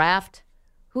at the draft.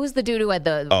 Who was the dude who had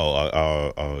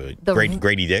the...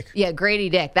 Grady Dick? Yeah, Grady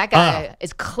Dick. That guy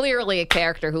is clearly a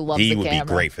character who loves the camera. He would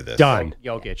be great for this. Done.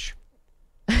 Jokic.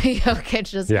 Jokic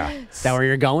just... Yeah. Is that where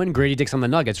you're going? Grady Dick's on the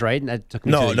Nuggets, right? That took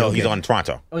me no, he's on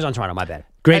Toronto. Oh, he's on Toronto, my bad.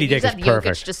 Grady Dick is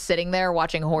perfect. Jokic just sitting there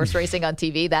watching horse racing on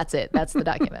TV. That's it. That's the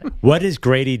documentary. What does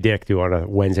Grady Dick do on a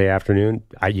Wednesday afternoon?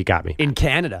 You got me. In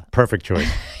Canada. Perfect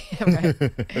choice. Right.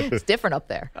 It's different up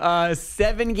there.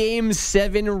 7 games,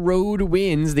 7 road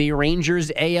wins. The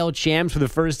Rangers AL champs for the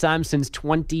first time since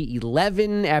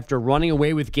 2011 after running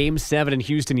away with Game 7 in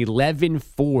Houston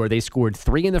 11-4. They scored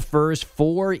 3 in the first,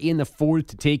 4 in the fourth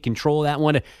to take control of that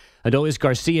one. Adolis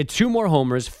Garcia, 2 more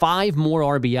homers, 5 more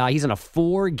RBI. He's on a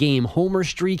 4-game homer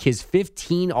streak. His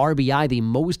 15 RBI, the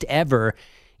most ever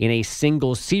in a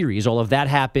single series. All of that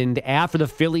happened after the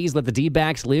Phillies let the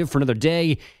D-backs live for another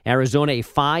day. Arizona, a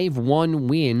 5-1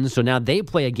 win. So now they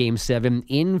play a Game 7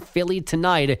 in Philly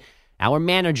tonight. Our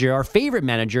manager, our favorite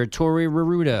manager, Torey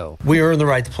Rurudo. We earned the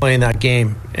right to play in that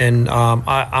game, and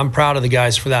I'm proud of the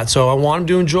guys for that. So I want them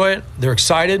to enjoy it. They're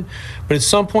excited. But at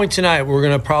some point tonight, we're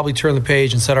going to probably turn the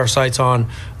page and set our sights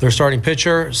on their starting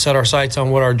pitcher, set our sights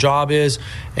on what our job is,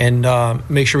 and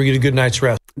make sure we get a good night's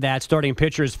rest. That starting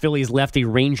pitcher is Phillies lefty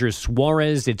Rangers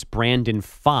Suarez. It's Brandon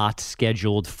Pfaadt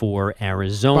scheduled for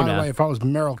Arizona. By the way, if I was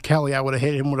Merrill Kelly, I would have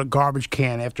hit him with a garbage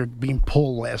can after being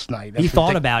pulled last night. He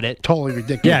thought about it. Totally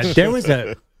ridiculous. Yeah, there was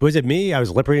was it me? I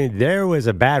was lip reading. There was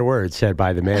a bad word said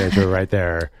by the manager right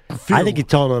there. I think he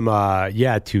told him,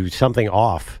 to something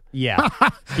off. Yeah.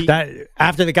 That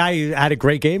after the guy who had a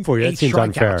great game for you, that seems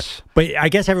unfair. But I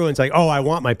guess everyone's like, oh, I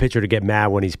want my pitcher to get mad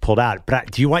when he's pulled out.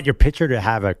 But do you want your pitcher to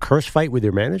have a curse fight with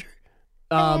your manager?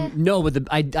 No, but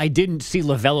I didn't see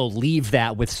Lovello leave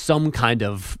that with some kind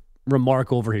of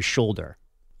remark over his shoulder.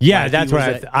 Yeah, that's what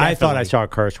I thought I saw a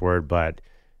curse word, but...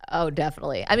 Oh,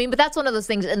 definitely. I mean, but that's one of those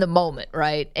things in the moment,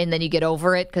 right? And then you get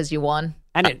over it because you won.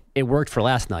 And it worked for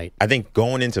last night. I think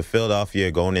going into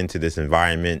Philadelphia, going into this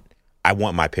environment, I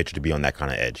want my pitcher to be on that kind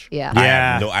of edge. Yeah. I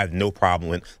have no problem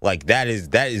with that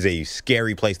is a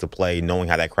scary place to play, knowing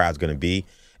how that crowd's going to be.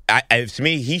 To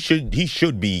me, he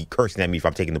should be cursing at me if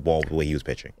I'm taking the ball the way he was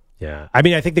pitching. Yeah. I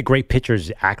mean, I think the great pitchers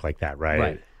act like that,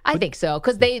 right? I think so,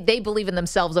 because they believe in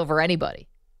themselves over anybody.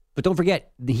 But don't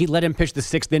forget, he let him pitch the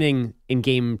 6th inning in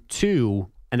Game 2,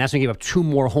 and that's when he gave up 2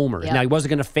 more homers. Yep. Now, he wasn't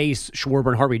going to face Schwarber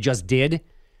and Harvey, just did.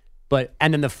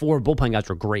 And then the 4 bullpen guys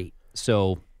were great.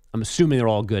 So I'm assuming they're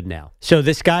all good now. So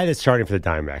this guy that's starting for the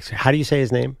Diamondbacks, how do you say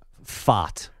his name?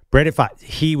 Pfaadt. Brandon Pfaadt.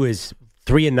 He was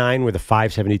 3-9 with a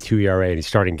 5.72 ERA, and he's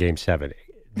starting Game 7.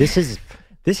 This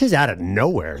is out of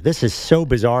nowhere. This is so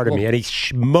bizarre to me. And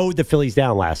he mowed the Phillies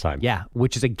down last time. Yeah,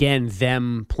 which is, again,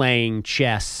 them playing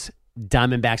chess,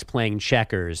 Diamondbacks playing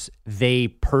checkers. They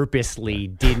purposely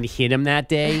didn't hit him that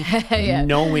day,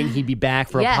 knowing he'd be back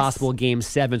for a possible Game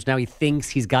 7. So now he thinks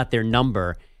he's got their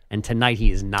number, and tonight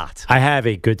he is not. I have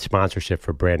a good sponsorship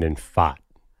for Brandon Pfaadt.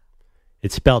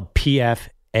 It's spelled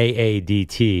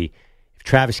PFAADT. If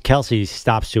Travis Kelce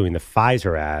stops doing the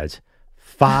Pfizer ads,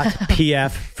 Pfaadt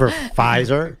PF for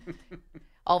Pfizer.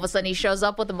 All of a sudden, he shows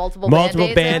up with the multiple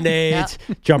Band-Aids.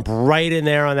 Jump right in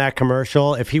there on that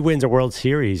commercial. If he wins a World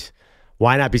Series,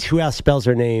 Why not? Because who else spells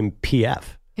her name PF?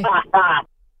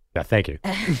 Yeah, thank you.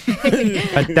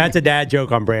 That's a dad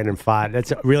joke on Brandon Fott.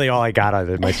 That's really all I got out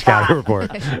of my scouting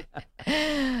report.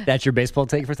 That's your baseball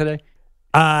take for today?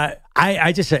 I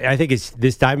think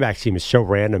this Diamondbacks team is so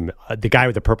random. The guy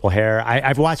with the purple hair,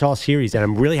 I've watched all series, and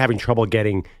I'm really having trouble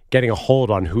getting a hold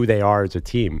on who they are as a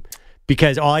team.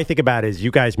 Because all I think about is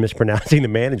you guys mispronouncing the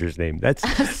manager's name. That's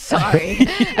sorry.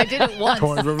 I did it once.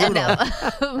 And now,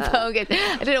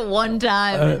 I did it one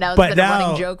time, and now it's been a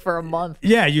running joke for a month.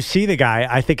 Yeah, you see the guy.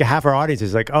 I think half our audience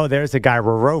is like, oh, there's the guy,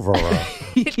 Roro.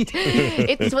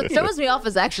 It's what throws me off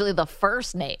is actually the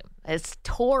first name. It's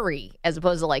Tori as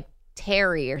opposed to like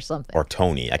Terry or something. Or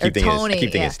Tony. I keep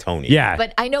thinking it's Tony. Yeah.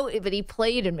 But I know, but he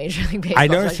played in Major League Baseball,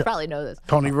 so I should probably know this.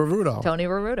 Tony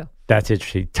Rurudo. That's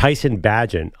interesting. Tyson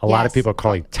Bagent. A lot of people are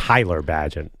calling Tyler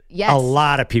Bagent. Yes. A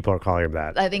lot of people are calling him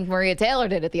that. I think Maria Taylor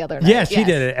did it the other night. Yeah, she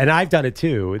did it. And I've done it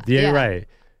too. Yeah, you're right.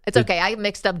 It's okay. I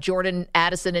mixed up Jordan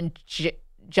Addison and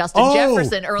Justin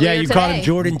Jefferson earlier today. Yeah, you called him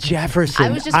Jordan Jefferson. I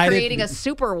was just creating a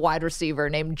super wide receiver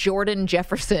named Jordan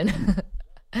Jefferson.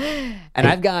 And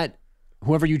I've got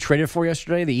whoever you traded for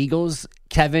yesterday, the Eagles,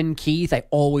 Kevin Keith. I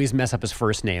always mess up his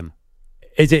first name.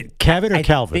 Is it Kevin or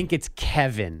Kelvin? I think it's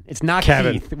Kevin. It's not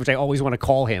Kevin. Keith, which I always want to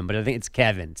call him, but I think it's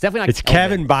Kevin. It's definitely not It's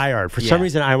Kelvin. Kevin Byard. For some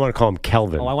reason, I want to call him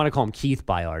Kelvin. Oh, I want to call him Keith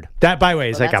Byard. That, by the way,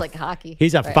 is like hockey.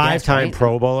 He's a Right. five-time Yes, right.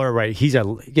 Pro Bowler, right? He's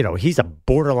a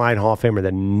borderline Hall of Famer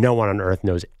that no one on earth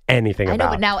knows anything I about.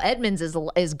 know, but now Edmonds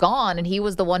is gone, and he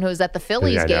was the one who was at the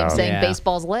Phillies I game know. saying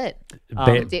baseball's lit.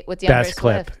 Ba- With DeAndre best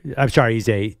Swift. clip. I'm sorry, he's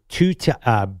a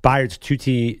Byard's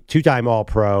two-time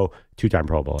All-Pro, two-time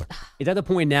Pro Bowler. It's at the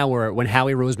point now where when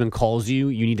Howie Roseman calls you,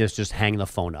 you need to just hang the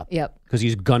phone up. Yep. Because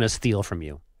he's going to steal from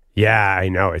you. Yeah, I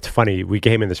know. It's funny. We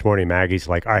came in this morning. Maggie's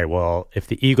like, all right, well, if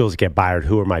the Eagles get Byard,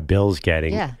 who are my Bills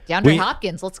getting? Yeah, DeAndre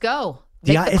Hopkins, let's go.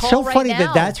 It's so funny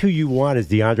that that's who you want is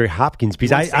DeAndre Hopkins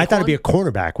because I thought it'd be a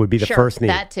cornerback would be the first name.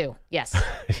 That too, yes.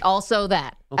 Also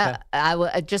that.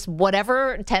 Okay. Just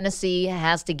whatever Tennessee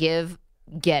has to give,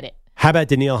 get it. How about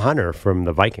Danielle Hunter from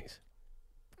the Vikings?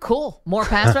 Cool. More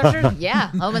pass rushers? Yeah.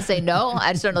 I'm going to say no.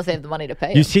 I just don't know if they have the money to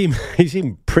pay You him.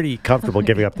 seem pretty comfortable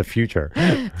giving up the future.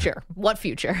 Sure. What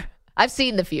future? I've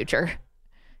seen the future.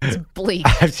 It's bleak.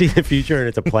 I've seen the future, and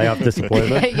it's a playoff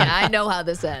disappointment. Yeah, I know how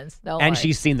this ends. And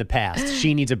she's seen the past.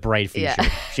 She needs a bright future. Yeah.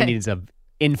 She needs an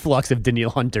influx of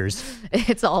Danielle Hunters.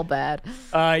 It's all bad.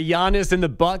 Giannis and the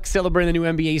Bucks celebrating the new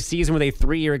NBA season with a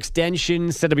 3-year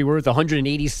extension, said to be worth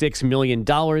 $186 million.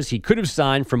 He could have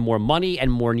signed for more money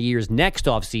and more years next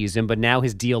offseason, but now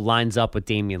his deal lines up with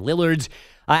Damian Lillard's.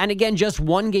 And again, just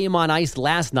one game on ice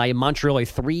last night. Montreal, a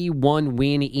 3-1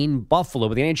 win in Buffalo.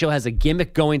 But the NHL has a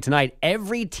gimmick going tonight.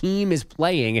 Every team is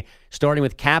playing, starting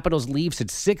with Capitals Leafs at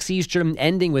 6 Eastern,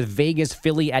 ending with Vegas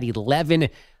Philly at 11.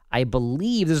 I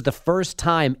believe this is the first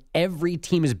time every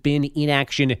team has been in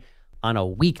action on a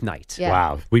weeknight. Yeah.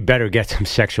 Wow. We better get some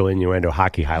sexual innuendo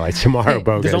hockey highlights tomorrow,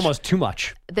 Bogus. There's almost too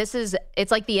much.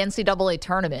 It's like the NCAA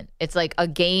tournament. It's like a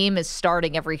game is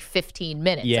starting every 15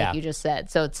 minutes, like you just said.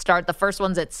 So the first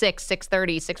one's at 6,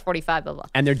 6:30, 6:45, blah, blah.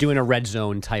 And they're doing a red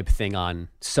zone type thing on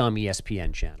some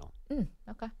ESPN channel. Okay.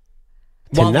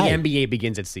 While the Tonight. NBA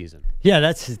begins its season. Yeah,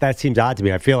 that seems odd to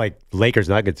me. I feel like Lakers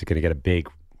Nuggets are going to get a big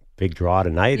draw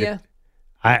tonight.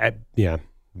 Yeah.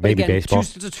 Maybe Again, baseball.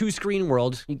 It's a two-screen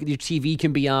world. Your TV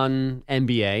can be on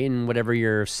NBA, and whatever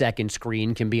your second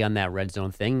screen can be on that red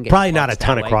zone thing. Probably not a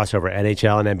ton of crossover.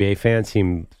 NHL and NBA fans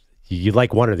seem you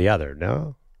like one or the other.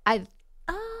 No,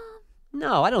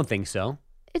 No, I don't think so.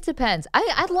 It depends.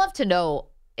 I'd love to know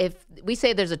if we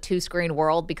say there's a 2-screen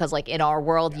world because, like, in our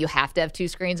world, you have to have 2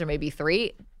 screens or maybe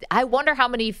 3. I wonder how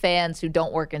many fans who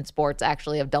don't work in sports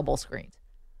actually have double screens.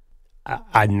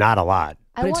 not a lot.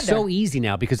 But it's so easy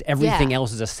now because everything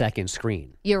else is a second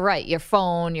screen. You're right. Your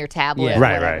phone, your tablet,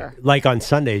 Right. whatever. Like on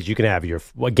Sundays, you can have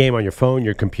a game on your phone,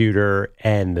 your computer,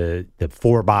 and the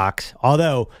 4-box.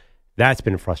 Although that's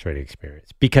been a frustrating experience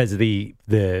because the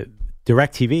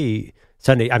DirecTV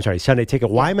Sunday Ticket.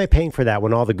 Why am I paying for that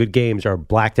when all the good games are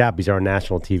blacked out because they're on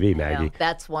national TV, Maggie?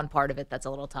 That's one part of it that's a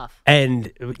little tough.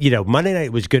 And Monday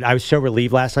night was good. I was so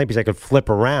relieved last night because I could flip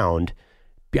around.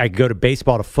 I could go to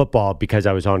baseball to football because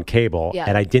I was on cable,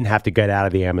 and I didn't have to get out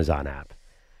of the Amazon app.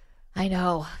 I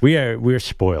know. We're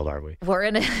spoiled, aren't we? We're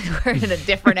in a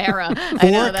different era.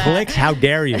 4 clicks? How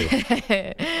dare you?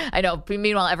 I know.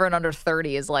 Meanwhile, everyone under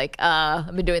 30 is like,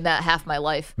 I've been doing that half my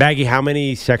life. Maggie, how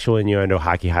many sexual innuendo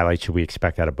hockey highlights should we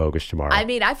expect out of Bogus tomorrow? I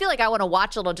mean, I feel like I want to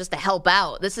watch a little just to help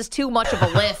out. This is too much of a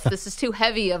lift. This is too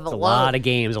heavy of a load. A lot of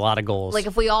games, a lot of goals. Like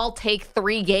if we all take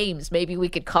 3 games, maybe we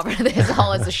could cover this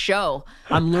all as a show.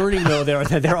 I'm learning though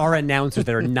there are announcers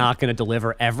that are not going to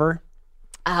deliver ever.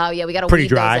 Oh, yeah, we got to Pretty weed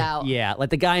dry. those out. Yeah,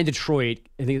 like the guy in Detroit,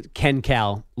 I think Ken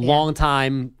Kell, long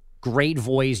time, great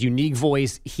voice, unique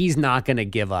voice. He's not going to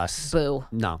give us. Boo.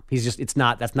 No,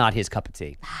 that's not his cup of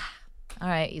tea. All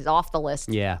right, he's off the list.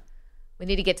 Yeah. We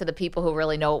need to get to the people who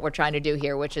really know what we're trying to do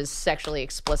here, which is sexually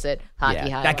explicit hockey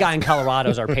highlights. That guy in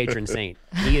Colorado is our patron saint.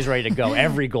 He is ready to go.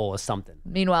 Every goal is something.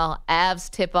 Meanwhile,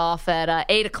 Avs tip off at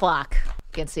 8 o'clock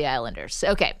against the Islanders.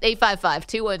 Okay,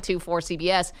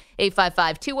 855-212-4CBS,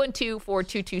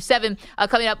 855-212-4227.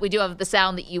 Coming up, we do have the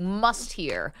sound that you must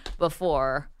hear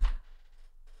before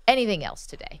anything else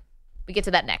today. We get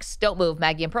to that next. Don't move.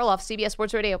 Maggie and Perloff, CBS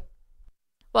Sports Radio.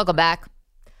 Welcome back.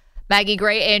 Maggie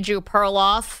Gray, Andrew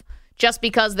Perloff. Just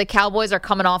because the Cowboys are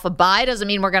coming off a bye doesn't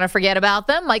mean we're going to forget about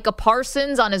them. Micah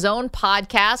Parsons on his own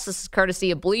podcast, this is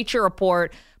courtesy of Bleacher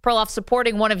Report, Perloff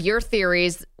supporting one of your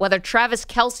theories, whether Travis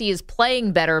Kelce is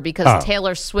playing better because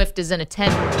Taylor Swift is in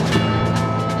attendance.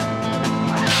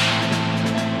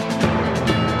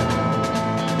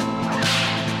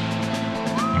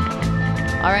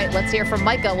 All right, let's hear from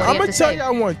Micah. I'm going to tell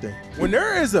y'all one thing. When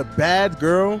there is a bad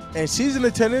girl and she's in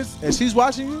attendance and she's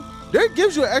watching you, that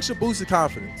gives you an extra boost of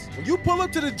confidence. When you pull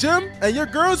up to the gym and your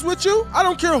girl's with you, I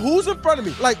don't care who's in front of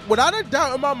me. Like, without a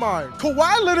doubt in my mind,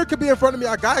 Kawhi Leonard could be in front of me.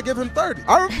 I gotta give him 30.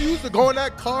 I refuse to go in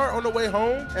that car on the way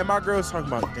home and my girl's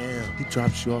talking about, damn, he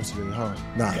drops you off today, huh?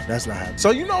 Nah, that's not happening.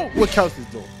 So you know what Kelce's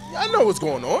doing. I know what's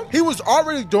going on. He was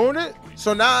already doing it.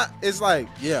 So now it's like,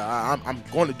 yeah, I'm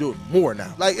going to do it more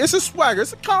now. Like, it's a swagger.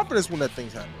 It's a confidence when that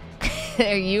thing's happening.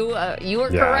 You are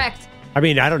correct. I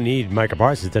mean, I don't need Micah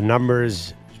Parsons. The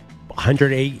numbers...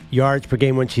 108 yards per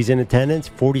game when she's in attendance,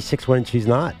 46 when she's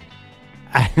not.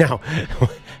 Now,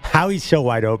 how he's so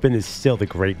wide open is still the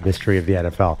great mystery of the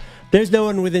NFL. There's no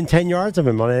one within 10 yards of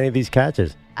him on any of these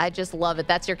catches. I just love it.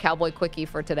 That's your Cowboy Quickie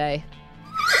for today.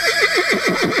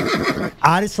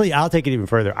 Honestly, I'll take it even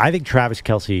further. I think Travis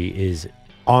Kelce is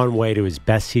on way to his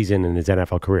best season in his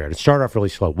NFL career. It started off really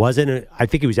slow. I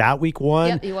think he was out week one.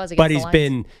 Yep, he was against but the he's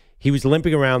Lions. He was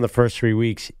limping around the first 3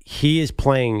 weeks. He is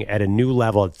playing at a new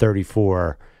level at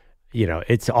 34. You know,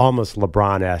 it's almost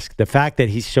LeBron-esque. The fact that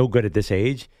he's so good at this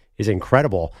age is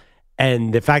incredible.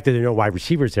 And the fact that there are no wide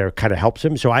receivers there kind of helps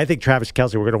him. So I think Travis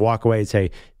Kelce, we're going to walk away and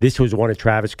say, this was one of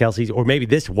Travis Kelce's, or maybe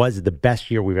this was the best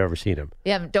year we've ever seen him.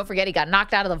 Yeah, don't forget he got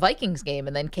knocked out of the Vikings game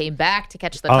and then came back to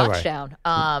catch the touchdown.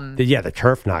 Right. The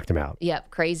turf knocked him out. Yeah,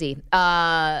 crazy.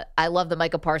 I love the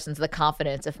Micah Parsons, the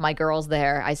confidence. If my girl's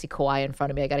there, I see Kawhi in front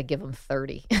of me, I got to give him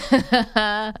 30.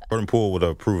 Jordan Poole would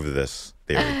approve of this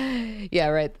theory. Yeah,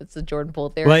 right. That's the Jordan Poole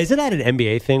theory. Well, isn't that an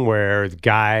NBA thing where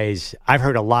guys, I've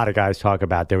heard a lot of guys talk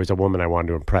about there was a woman I wanted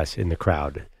to impress in the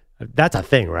crowd. That's a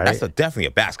thing, right? That's definitely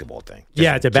a basketball thing.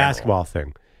 Yeah, it's a basketball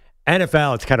thing.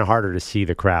 NFL, it's kind of harder to see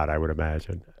the crowd, I would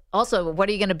imagine. Also, what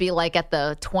are you going to be like at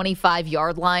the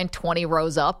 25-yard line, 20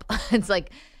 rows up? It's like,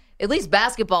 at least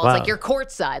basketball, it's like you're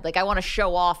courtside. Like, I want to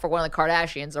show off for one of the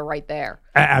Kardashians are right there.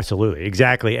 Absolutely,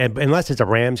 exactly. And unless it's a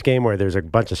Rams game where there's a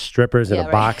bunch of strippers in a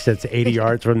box that's 80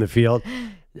 yards from the field,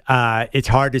 it's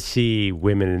hard to see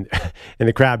women in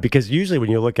the crowd because usually when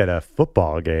you look at a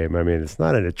football game, I mean, it's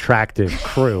not an attractive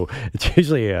crew. It's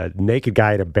usually a naked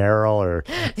guy in a barrel or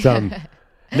some...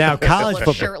 Now, college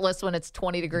football, shirtless when it's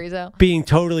 20 degrees out. Being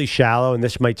totally shallow, and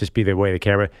this might just be the way the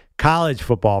camera. College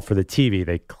football for the TV,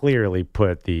 they clearly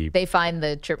put They find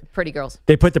the pretty girls.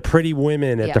 They put the pretty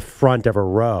women at the front of a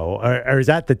row, or is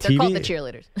that the TV? They're called the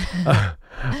cheerleaders.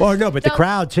 Well, no, but the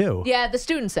crowd too. Yeah, the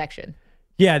student section.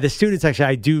 Yeah, the student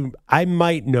section. I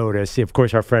might notice. Of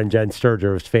course, our friend Jen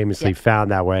Sturger was famously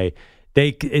found that way.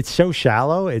 It's so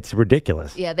shallow, it's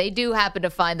ridiculous. Yeah, they do happen to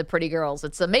find the pretty girls.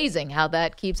 It's amazing how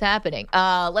that keeps happening.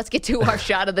 Let's get to our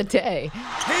shot of the day. He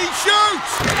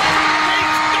shoots! He scores!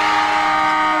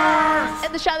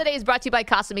 And the shot of the day is brought to you by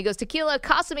Casamigos Tequila.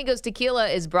 Casamigos Tequila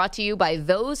is brought to you by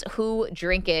those who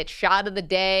drink it. Shot of the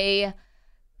day,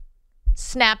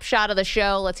 snapshot of the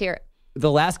show. Let's hear it.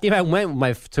 The last game I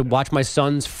went to watch my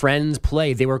son's friends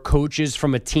play, they were coaches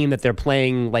from a team that they're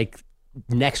playing like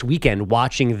next weekend,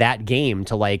 watching that game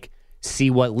to see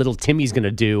what little Timmy's going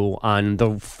to do on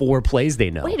the 4 plays they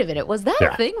know. Wait a minute. Was that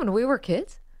a thing when we were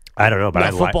kids? I don't know, but I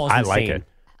like insane. it.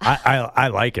 I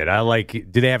like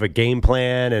it. Do they have a game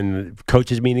plan and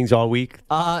coaches meetings all week?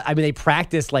 I mean, they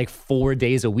practice 4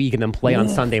 days a week and then play on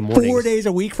Sunday mornings. 4 days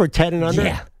a week for 10 and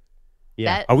under?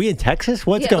 Yeah. Are we in Texas?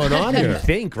 What's going on here? You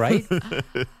think, right?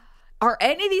 Are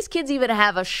any of these kids even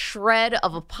have a shred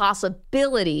of a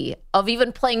possibility of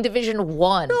even playing Division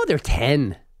 1? No, they're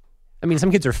 10. I mean,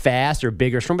 some kids are fast or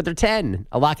big or strong, but they're 10.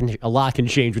 A lot can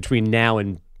change between now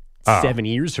and 7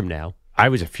 years from now. I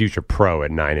was a future pro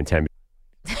at 9 and 10.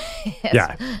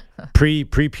 Yeah.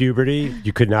 Pre-puberty,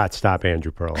 you could not stop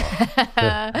Andrew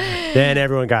Perloff. Then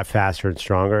everyone got faster and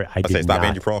stronger. I did stop not.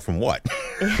 Andrew Perloff from what?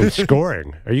 From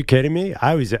scoring. Are you kidding me?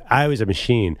 I was a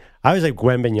machine. I was like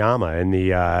Gwen Benyama in the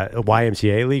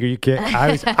YMCA league. Are you kidding?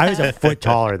 I was a foot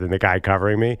taller than the guy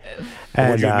covering me.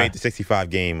 And Would you have made the 65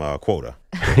 game quota?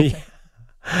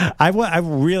 I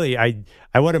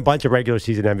won a bunch of regular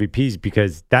season MVPs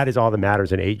because that is all that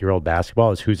matters in 8-year-old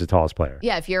basketball is who's the tallest player.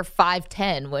 Yeah, if you're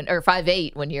 5'10" or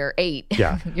 5'8" when you're 8,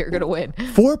 yeah. You're going to win.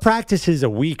 4 practices a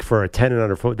week for a 10 and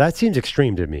under foot. That seems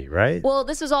extreme to me, right? Well,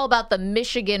 this is all about the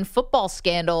Michigan football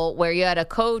scandal where you had a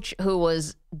coach who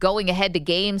was going ahead to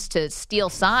games to steal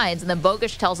signs, and then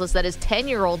Bogusch tells us that his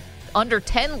 10-year-old under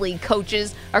 10 league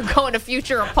coaches are going to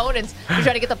future opponents to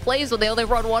try to get the plays when they only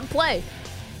run one play.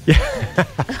 Yeah.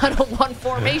 On a one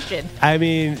formation. I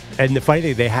mean, and the funny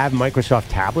thing, they have Microsoft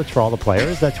tablets for all the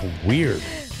players. That's weird.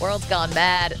 World's gone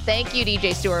mad. Thank you,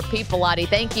 DJ Stewart, Pete Pilati.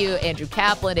 Thank you, Andrew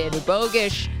Kaplan, Andrew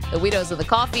Bogusch, the widows of the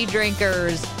coffee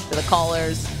drinkers, to the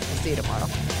callers. We'll see you tomorrow.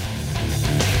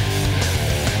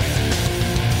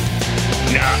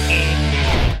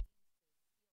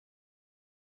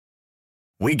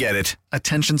 We get it.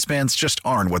 Attention spans just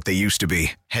aren't what they used to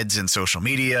be. Heads in social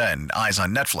media and eyes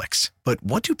on Netflix. But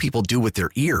what do people do with their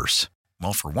ears?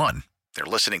 Well, for one, they're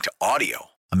listening to audio.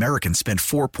 Americans spend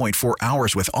 4.4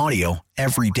 hours with audio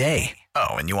every day. Oh,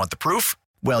 and you want the proof?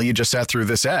 Well, you just sat through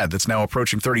this ad that's now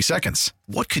approaching 30 seconds.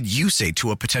 What could you say to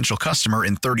a potential customer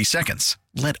in 30 seconds?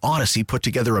 Let Odyssey put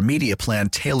together a media plan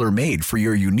tailor-made for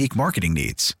your unique marketing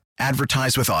needs.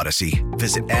 Advertise with Odyssey.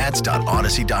 Visit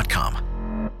ads.odyssey.com.